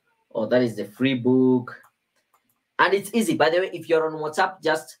review. Oh, that is the free book. And it's easy. By the way, if you're on WhatsApp,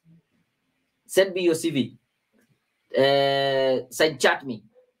 just send me your CV. Send chat me.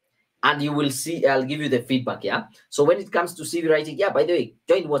 And you will see, I'll give you the feedback, yeah? So when it comes to CV writing, yeah, by the way,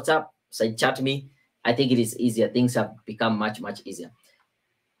 join WhatsApp, send chat me. I think it is easier. Things have become much, much easier.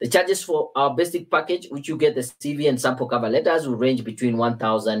 The charges for our basic package, which you get the CV and sample cover letters, will range between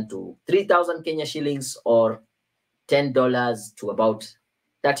 1,000 to 3,000 Kenya shillings, or $10 to about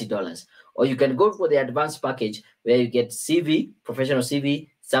 $30. Or you can go for the advanced package where you get CV, professional CV,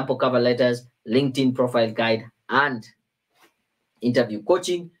 sample cover letters, LinkedIn profile guide, and interview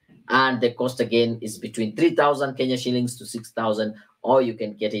coaching. And the cost again is between 3,000 Kenya shillings to 6,000, or you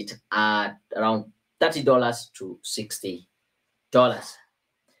can get it at around $30 to $60.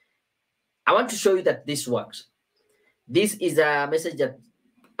 I want to show you that this works. This is a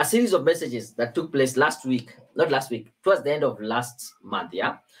series of messages that took place last week, not last week, towards the end of last month,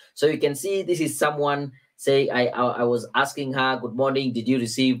 yeah? So you can see this is someone say, I was asking her, good morning, did you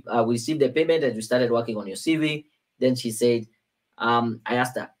receive, we received the payment and we started working on your CV. Then she said, I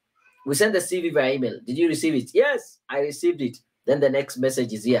asked her, we sent the CV via email. Did you receive it? Yes, I received it. Then the next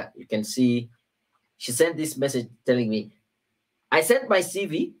message is here. You can see she sent this message telling me, I sent my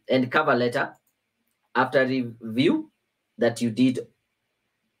CV and cover letter after review that you did.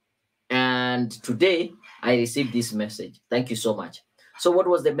 And today I received this message. Thank you so much. So what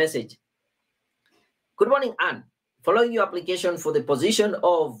was the message? Good morning, Anne. Following your application for the position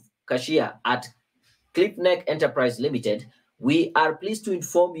of cashier at Clipneck Enterprise Limited, we are pleased to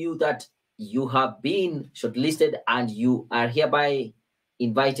inform you that you have been shortlisted and you are hereby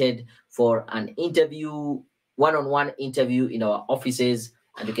invited for an interview, one-on-one interview in our offices.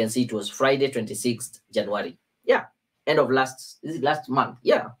 And you can see it was Friday, 26th January. Yeah, end of last month.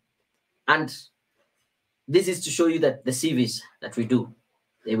 Yeah. And this is to show you that the CVs that we do,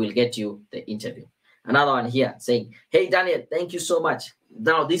 they will get you the interview. Another one here saying, hey, Daniel, thank you so much.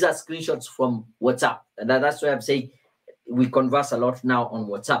 Now, these are screenshots from WhatsApp. And that's why I'm saying we converse a lot now on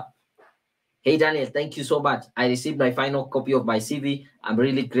WhatsApp. Hey, Daniel, thank you so much. I received my final copy of my CV. I'm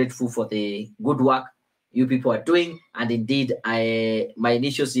really grateful for the good work you people are doing. And indeed, my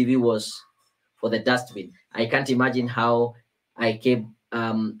initial CV was for the dustbin. I can't imagine how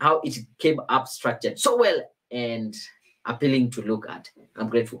how it came up structured so well and appealing to look at. I'm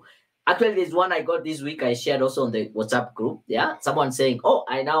grateful. Actually, there's one I got this week. I shared also on the WhatsApp group. Yeah, someone saying, "Oh,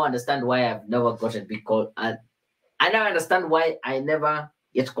 I now understand why I've never gotten big call. I now understand why I never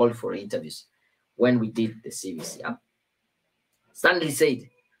get called for interviews when we did the series." Yeah, Stanley said,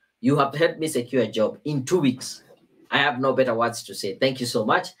 "You have helped me secure a job in 2 weeks. I have no better words to say. Thank you so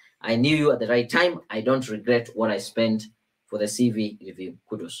much. I knew you at the right time. I don't regret what I spent for the CV review.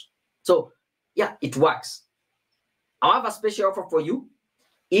 Kudos." So, yeah, it works. I have a special offer for you.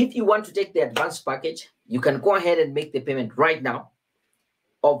 If you want to take the advanced package, you can go ahead and make the payment right now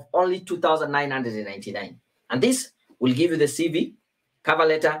of only $2,999. And this will give you the CV, cover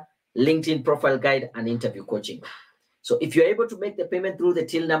letter, LinkedIn profile guide, and interview coaching. So if you're able to make the payment through the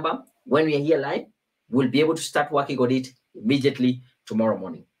till number when we are here live, we'll be able to start working on it immediately tomorrow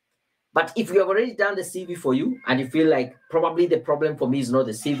morning. But if we have already done the CV for you and you feel like probably the problem for me is not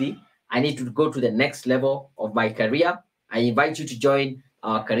the CV, I need to go to the next level of my career, I invite you to join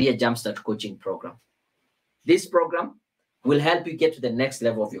our Career Jumpstart coaching program. This program will help you get to the next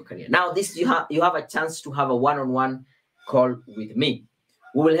level of your career. Now, you have a chance to have a one-on-one call with me.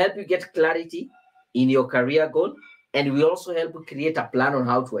 We will help you get clarity in your career goal, and we also help you create a plan on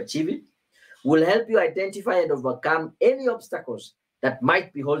how to achieve it. We'll help you identify and overcome any obstacles that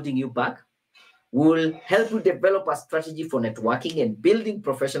might be holding you back. We'll help you develop a strategy for networking and building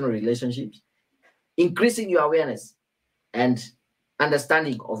professional relationships, increasing your awareness and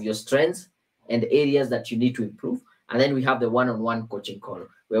understanding of your strengths and areas that you need to improve. And then we have the one-on-one coaching call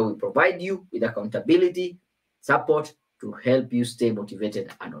where we provide you with accountability, support to help you stay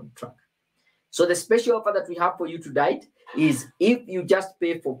motivated and on track. So the special offer that we have for you tonight is if you just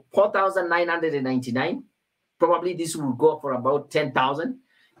pay for $4,999, probably this will go for about $10,000.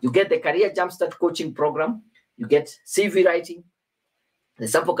 You get the Career Jumpstart coaching program, you get CV writing, the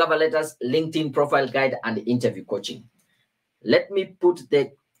sample cover letters, LinkedIn profile guide, and interview coaching. Let me put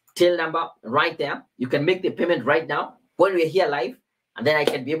the till number right there. You can make the payment right now when we're here live, and then I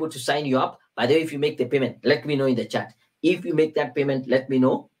can be able to sign you up. By the way, if you make the payment, let me know in the chat. If you make that payment, let me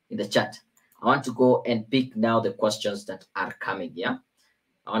know in the chat. I want to go and pick now the questions that are coming. Yeah,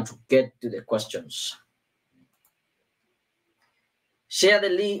 I want to get to the questions. Share the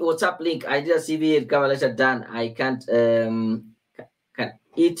link, WhatsApp link. I did a CV cover letter done. I can't. Can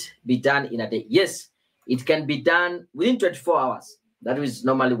it be done in a day? Yes, it can be done within 24 hours. That is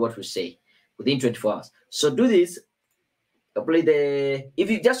normally what we say, within 24 hours. So do this. If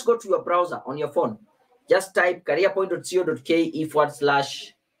you just go to your browser on your phone, just type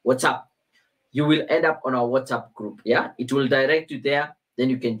careerpoint.co.ke/WhatsApp. You will end up on our WhatsApp group. Yeah, it will direct you there. Then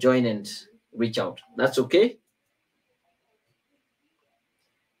you can join and reach out. That's okay.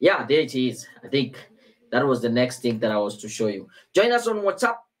 Yeah, there it is. I think that was the next thing that I was to show you. Join us on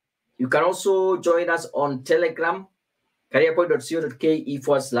WhatsApp. You can also join us on Telegram,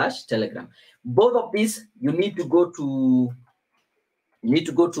 careerpoint.co.ke/Telegram. Both of these, you need to go to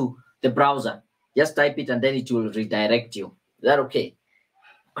the browser. Just type it and then it will redirect you. Is that okay?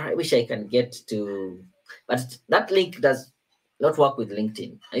 I wish I can get to, but that link does not work with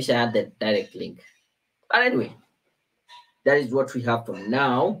LinkedIn. I wish I had the direct link. But anyway, that is what we have for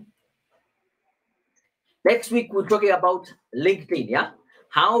now. Next week, we're talking about LinkedIn. Yeah.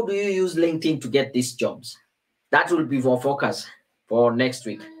 How do you use LinkedIn to get these jobs? That will be our focus for next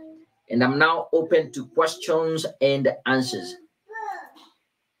week. And I'm now open to questions and answers.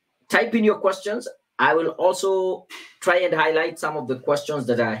 Type in your questions. I will also try and highlight some of the questions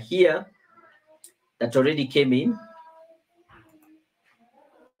that are here that already came in.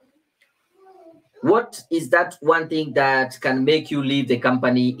 What is that one thing that can make you leave the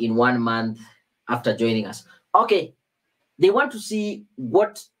company in 1 month after joining us? Okay, they want to see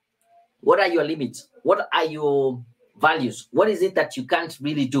what are your limits? What are your values? What is it that you can't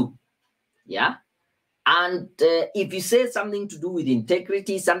really do? Yeah. And if you say something to do with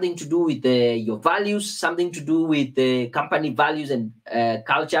integrity, something to do with your values, something to do with the company values and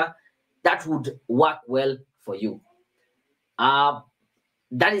culture, that would work well for you.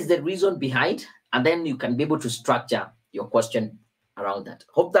 That is the reason behind, and then you can be able to structure your question around that.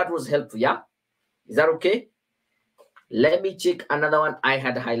 Hope that was helpful. Yeah, is that okay? Let me check another one I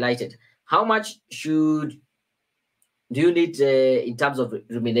had highlighted. How much do you need in terms of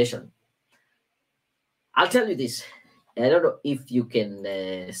remuneration? I'll tell you this. I don't know if you can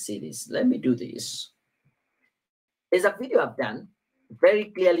see this. Let me do this. There's a video I've done very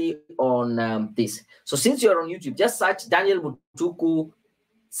clearly on this. So since you're on YouTube, just search Daniel Mutuku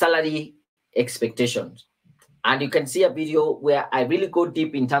salary expectations. And you can see a video where I really go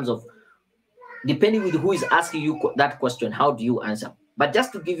deep in terms of depending with who is asking you that question, how do you answer? But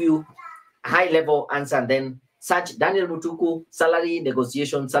just to give you a high level answer, and then search Daniel Mutuku salary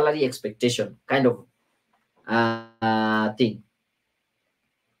negotiation, salary expectation kind of thing.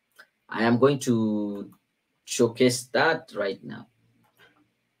 I am going to showcase that right now.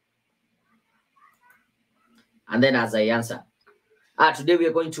 And then as I answer, today we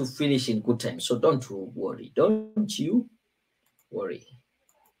are going to finish in good time. So don't worry. Don't you worry.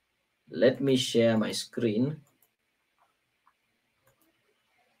 Let me share my screen.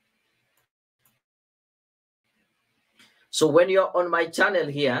 So when you're on my channel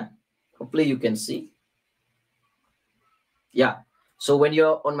here, hopefully you can see. Yeah. So when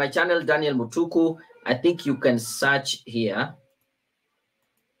you're on my channel, Daniel Mutuku, I think you can search here.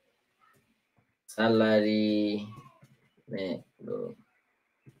 Salary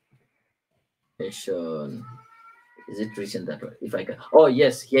negotiation. Is it written that way? If I can. Oh,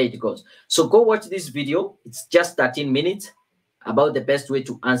 yes, here it goes. So go watch this video. It's just 13 minutes about the best way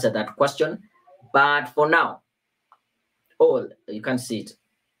to answer that question. But for now, oh, you can't see it.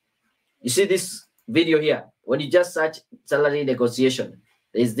 You see this video here? When you just search salary negotiation,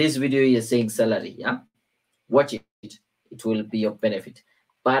 there's this video here saying salary. Yeah, watch it. It will be of benefit.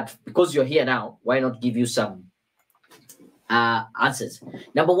 But because you're here now, why not give you some answers?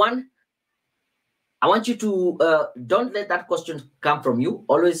 Number one, I want you to don't let that question come from you.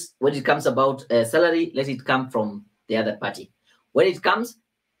 Always, when it comes about salary, let it come from the other party. When it comes,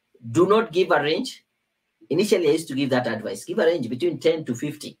 do not give a range. Initially, I used to give that advice. Give a range between 10 to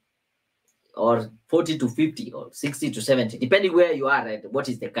 50, or 40 to 50, or 60 to 70, depending where you are and what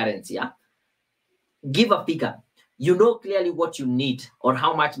is the currency. Yeah? Give a figure. You know clearly what you need or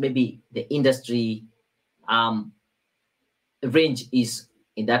how much maybe the industry range is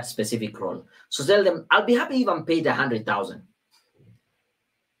in that specific role. So tell them, I'll be happy if I'm paid 100,000.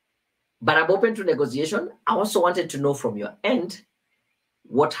 But I'm open to negotiation. I also wanted to know from your end,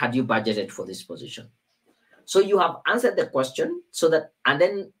 what had you budgeted for this position? So you have answered the question, so that, and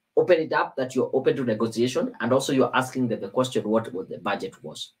then open it up that you're open to negotiation, and also you're asking the question what the budget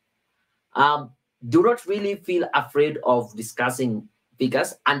was. Do not really feel afraid of discussing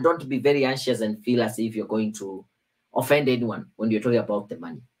figures, and don't be very anxious and feel as if you're going to offend anyone when you're talking about the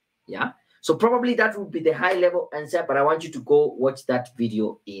money. Yeah. So probably that would be the high level answer, but I want you to go watch that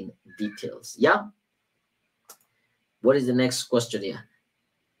video in details. Yeah. What is the next question here?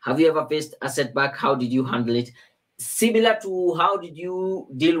 Have you ever faced a setback? How did you handle it? Similar to how did you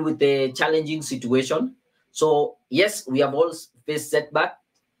deal with a challenging situation? So yes, we have all faced setback.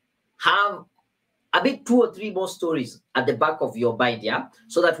 Have a bit 2 or 3 more stories at the back of your mind, yeah?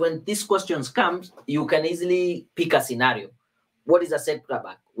 So that when these questions come, you can easily pick a scenario. What is a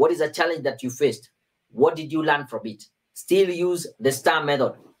setback? What is a challenge that you faced? What did you learn from it? Still use the STAR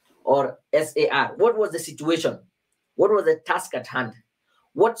method or SAR. What was the situation? What was the task at hand?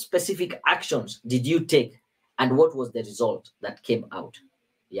 What specific actions did you take? And what was the result that came out?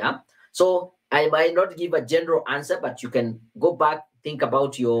 Yeah. So I might not give a general answer, but you can go back, think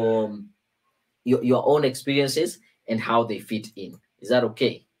about your own experiences and how they fit in. Is that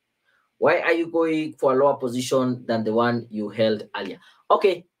okay? Why are you going for a lower position than the one you held earlier?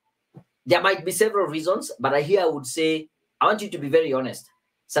 Okay, there might be several reasons, but I would say, I want you to be very honest.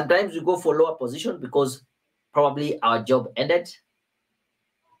 Sometimes we go for lower position because probably our job ended.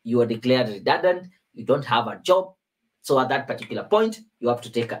 You are declared redundant. You don't have a job. So at that particular point, you have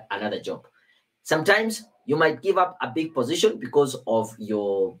to take another job. Sometimes you might give up a big position because of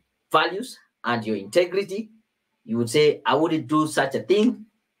your values and your integrity. You would say, I wouldn't do such a thing.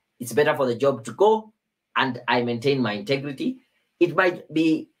 It's better for the job to go, and I maintain my integrity. It might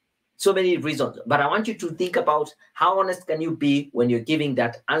be so many reasons, but I want you to think about how honest can you be when you're giving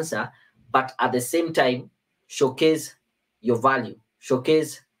that answer, but at the same time, showcase your value,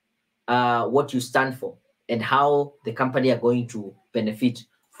 showcase what you stand for, and how the company are going to benefit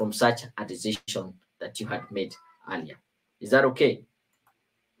from such a decision that you had made earlier. Is that okay?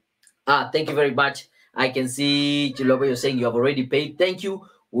 Thank you very much. I can see, Chilobo, you're saying you have already paid. Thank you.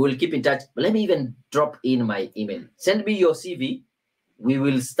 We'll keep in touch. But let me even drop in my email. Send me your CV. We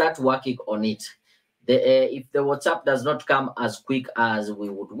will start working on it. If the WhatsApp does not come as quick as we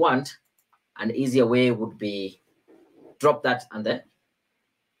would want, an easier way would be drop that on the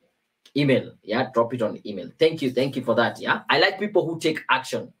email. Yeah, drop it on email. Thank you. Thank you for that. Yeah, I like people who take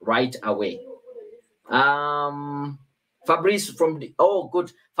action right away. Fabrice from the, oh,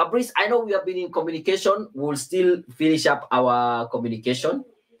 good. Fabrice, I know we have been in communication. We'll still finish up our communication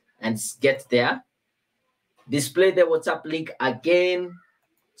and get there. Display the WhatsApp link again.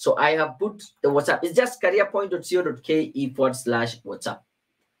 So I have put the WhatsApp. It's just careerpoint.co.ke /WhatsApp.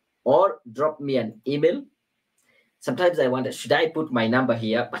 or drop me an email. Sometimes I wonder, should I put my number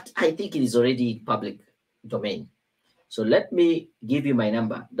here? But I think it is already public domain. So let me give you my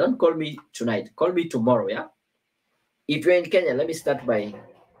number. Don't call me tonight. Call me tomorrow, yeah? If you're in Kenya, let me start by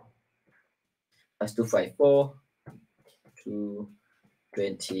 +254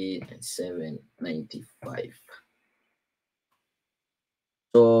 220 795.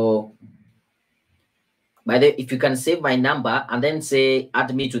 So by the if you can save my number and then say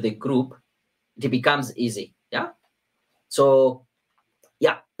add me to the group, it becomes easy. Yeah. So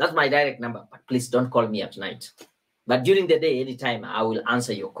yeah, that's my direct number. But please don't call me at night. But during the day, anytime I will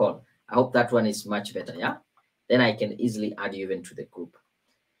answer your call. I hope that one is much better. Yeah. Then I can easily add you even to the group.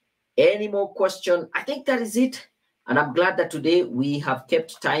 Any more question? I think that is it. And I'm glad that today we have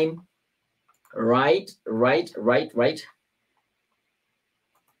kept time. Right.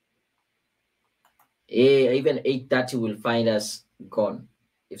 Even 8:30 will find us gone.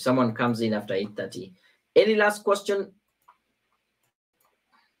 If someone comes in after 8:30. Any last question?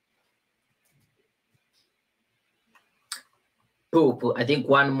 I think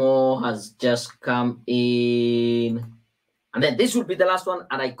one more has just come in. And then this will be the last one,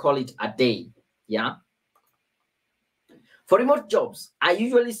 and I call it a day. Yeah. For remote jobs, I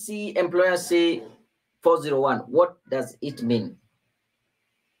usually see employers say 401. What does it mean?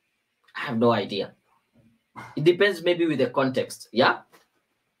 I have no idea. It depends maybe with the context. Yeah.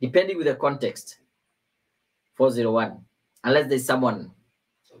 Depending with the context. 401. Unless there's someone,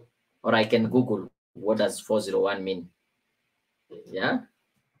 or I can Google what does 401 mean. Yeah.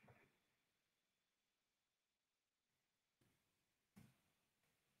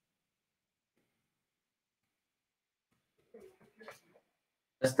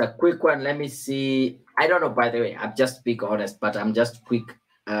 Just a quick one. Let me see. I don't know, by the way. I'm just being honest, but I'm just quick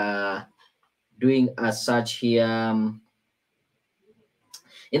doing a search here.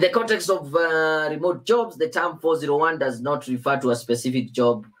 In the context of remote jobs, the term 401 does not refer to a specific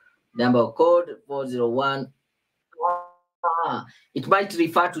job number code 401. It might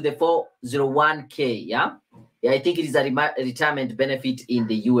refer to the 401k. Yeah. I think it is a retirement benefit in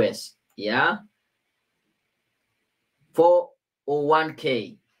the US. Yeah.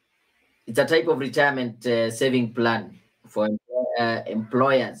 401k. It's a type of retirement saving plan for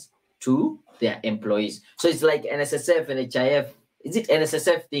employers to their employees. So it's like NSSF and HIF. Is it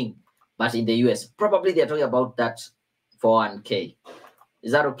NSSF thing? But in the US, probably they're talking about that 401k.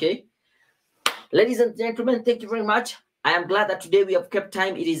 Is that okay? Ladies and gentlemen, thank you very much. I am glad that today we have kept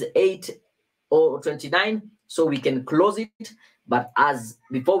time. It is 8:29, so we can close it. But as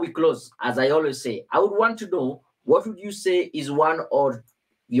before we close, as I always say, I would want to know, what would you say is one of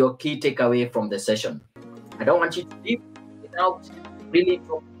your key takeaway from the session? I don't want you to leave without really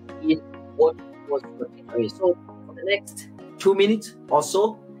talking what was your takeaway. So for the next 2 minutes or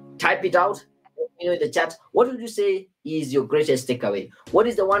so, type it out. Let me know in the chat. What would you say is your greatest takeaway? What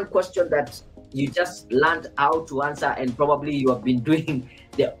is the one question that you just learned how to answer, and probably you have been doing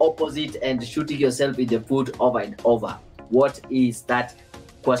the opposite and shooting yourself in the foot over and over? What is that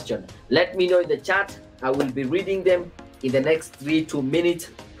question? Let me know in the chat. I will be reading them in the next 2 minutes,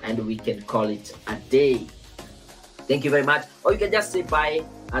 and we can call it a day. Thank you very much. Or you can just say bye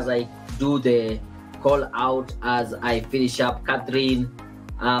as I do the call out as I finish up. Catherine,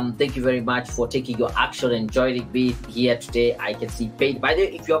 thank you very much for taking your action and joining me here today. I can see paid. By the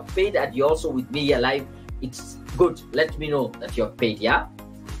way, if you're paid and you're also with me here live, it's good. Let me know that you're paid. Yeah.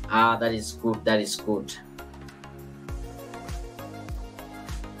 That is good. That is good.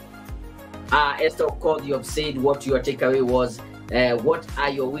 Esther called. You have said what your takeaway was. What are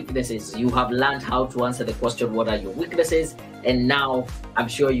your weaknesses? You have learned how to answer the question, what are your weaknesses? And now I'm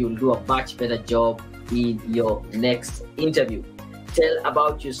sure you'll do a much better job in your next interview. Tell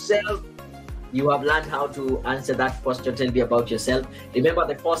about yourself. You have learned how to answer that question. Tell me about yourself. Remember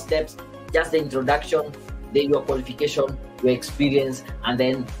the 4 steps, just the introduction, then your qualification, your experience, and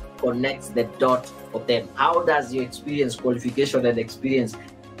then connect the dot of them. How does your experience, qualification, and experience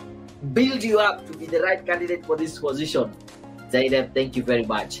build you up to be the right candidate for this position? Zainab, thank you very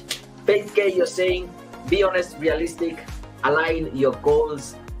much. Faith K, you're saying, be honest, realistic, align your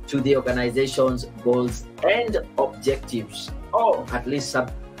goals to the organization's goals and objectives. Oh, at least some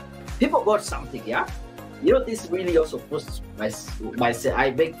people got something, yeah? You know, this really also boosts myself.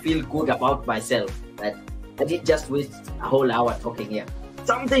 I feel good about myself that I didn't just waste a whole hour talking here.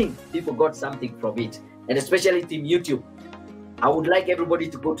 Something, people got something from it. And especially Team YouTube. I would like everybody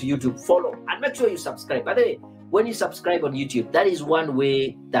to go to YouTube, follow, and make sure you subscribe. By the way, when you subscribe on YouTube, that is one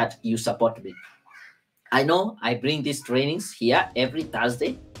way that you support me. I know I bring these trainings here every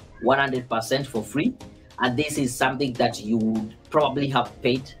Thursday, 100% for free. and this is something that you would probably have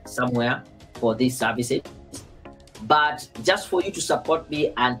paid somewhere for these services. But just for you to support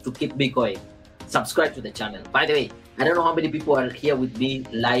me and to keep me going, subscribe to the channel. By the way, I don't know how many people are here with me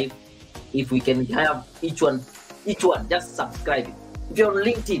live. If we can have each one just subscribe. If you're on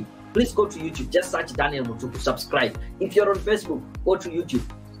LinkedIn, please go to YouTube, just search Daniel Mutuku, subscribe. If you're on Facebook, go to YouTube,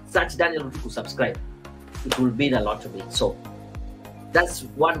 search Daniel Mutuku, subscribe. It will mean a lot to me. So that's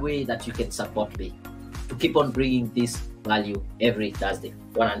one way that you can support me to keep on bringing this value every Thursday,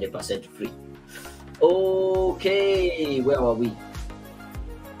 100% free. Okay, where are we?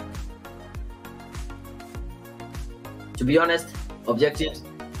 To be honest, objectives.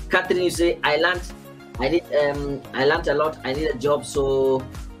 Catherine, you say I learned a lot. I need a job, so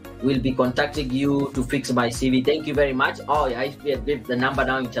we'll be contacting you to fix my CV. Thank you very much. Oh, I give the number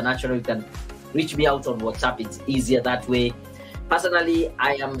now international. You can reach me out on WhatsApp. It's easier that way. Personally,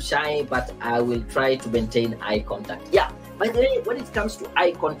 I am shy, but I will try to maintain eye contact. Yeah, by the way, when it comes to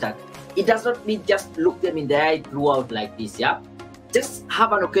eye contact, it does not mean just look them in the eye throughout like this. Yeah, just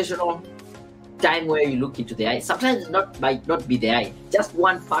have an occasional time where you look into the eye. Sometimes it might not be the eye, just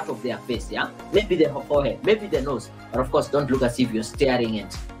one part of their face. Yeah, maybe the forehead, maybe the nose, but of course don't look as if you're staring and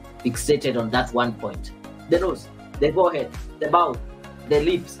fixated on that one point. The nose, the forehead, the mouth, the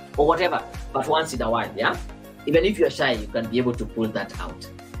lips, or whatever, but once in a while. Yeah, even if you're shy, you can be able to pull that out.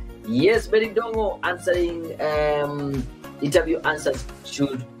 Yes, Beridongo answering interview answers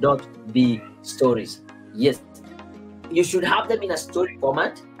should not be stories. Yes, you should have them in a story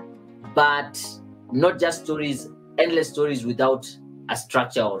format, but not just stories, endless stories without a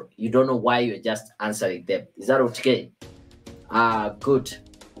structure, or you don't know why you're just answering them. Is that okay? Good.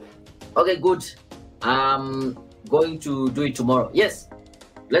 Okay, good. I'm going to do it tomorrow. Yes,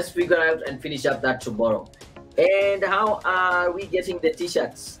 let's figure out and finish up that tomorrow. And how are we getting the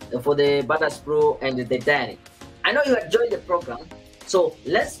t-shirts for the Badass Pro and the diary? I know you enjoyed the program, so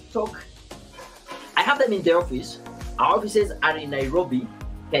let's talk. I have them in the office. Our offices are in Nairobi,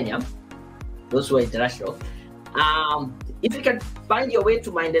 Kenya. Those who are international. If you can find your way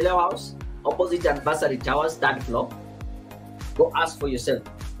to Maendeleo House, opposite Anniversary Towers, third floor, go ask for yourself.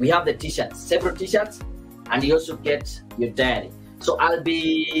 We have the t-shirts, several t-shirts, and you also get your diary. So I'll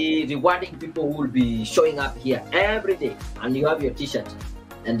be rewarding people who will be showing up here every day, and you have your t-shirt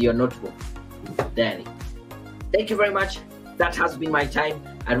and your notebook, diary. Thank you very much. That has been my time.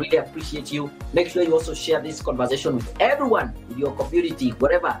 I really appreciate you. Make sure you also share this conversation with everyone in your community,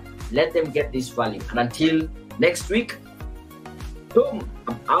 whatever. Let them get this value. And until next week, boom,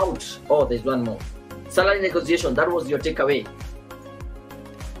 I'm out. Oh, there's one more. Salary negotiation. That was your takeaway.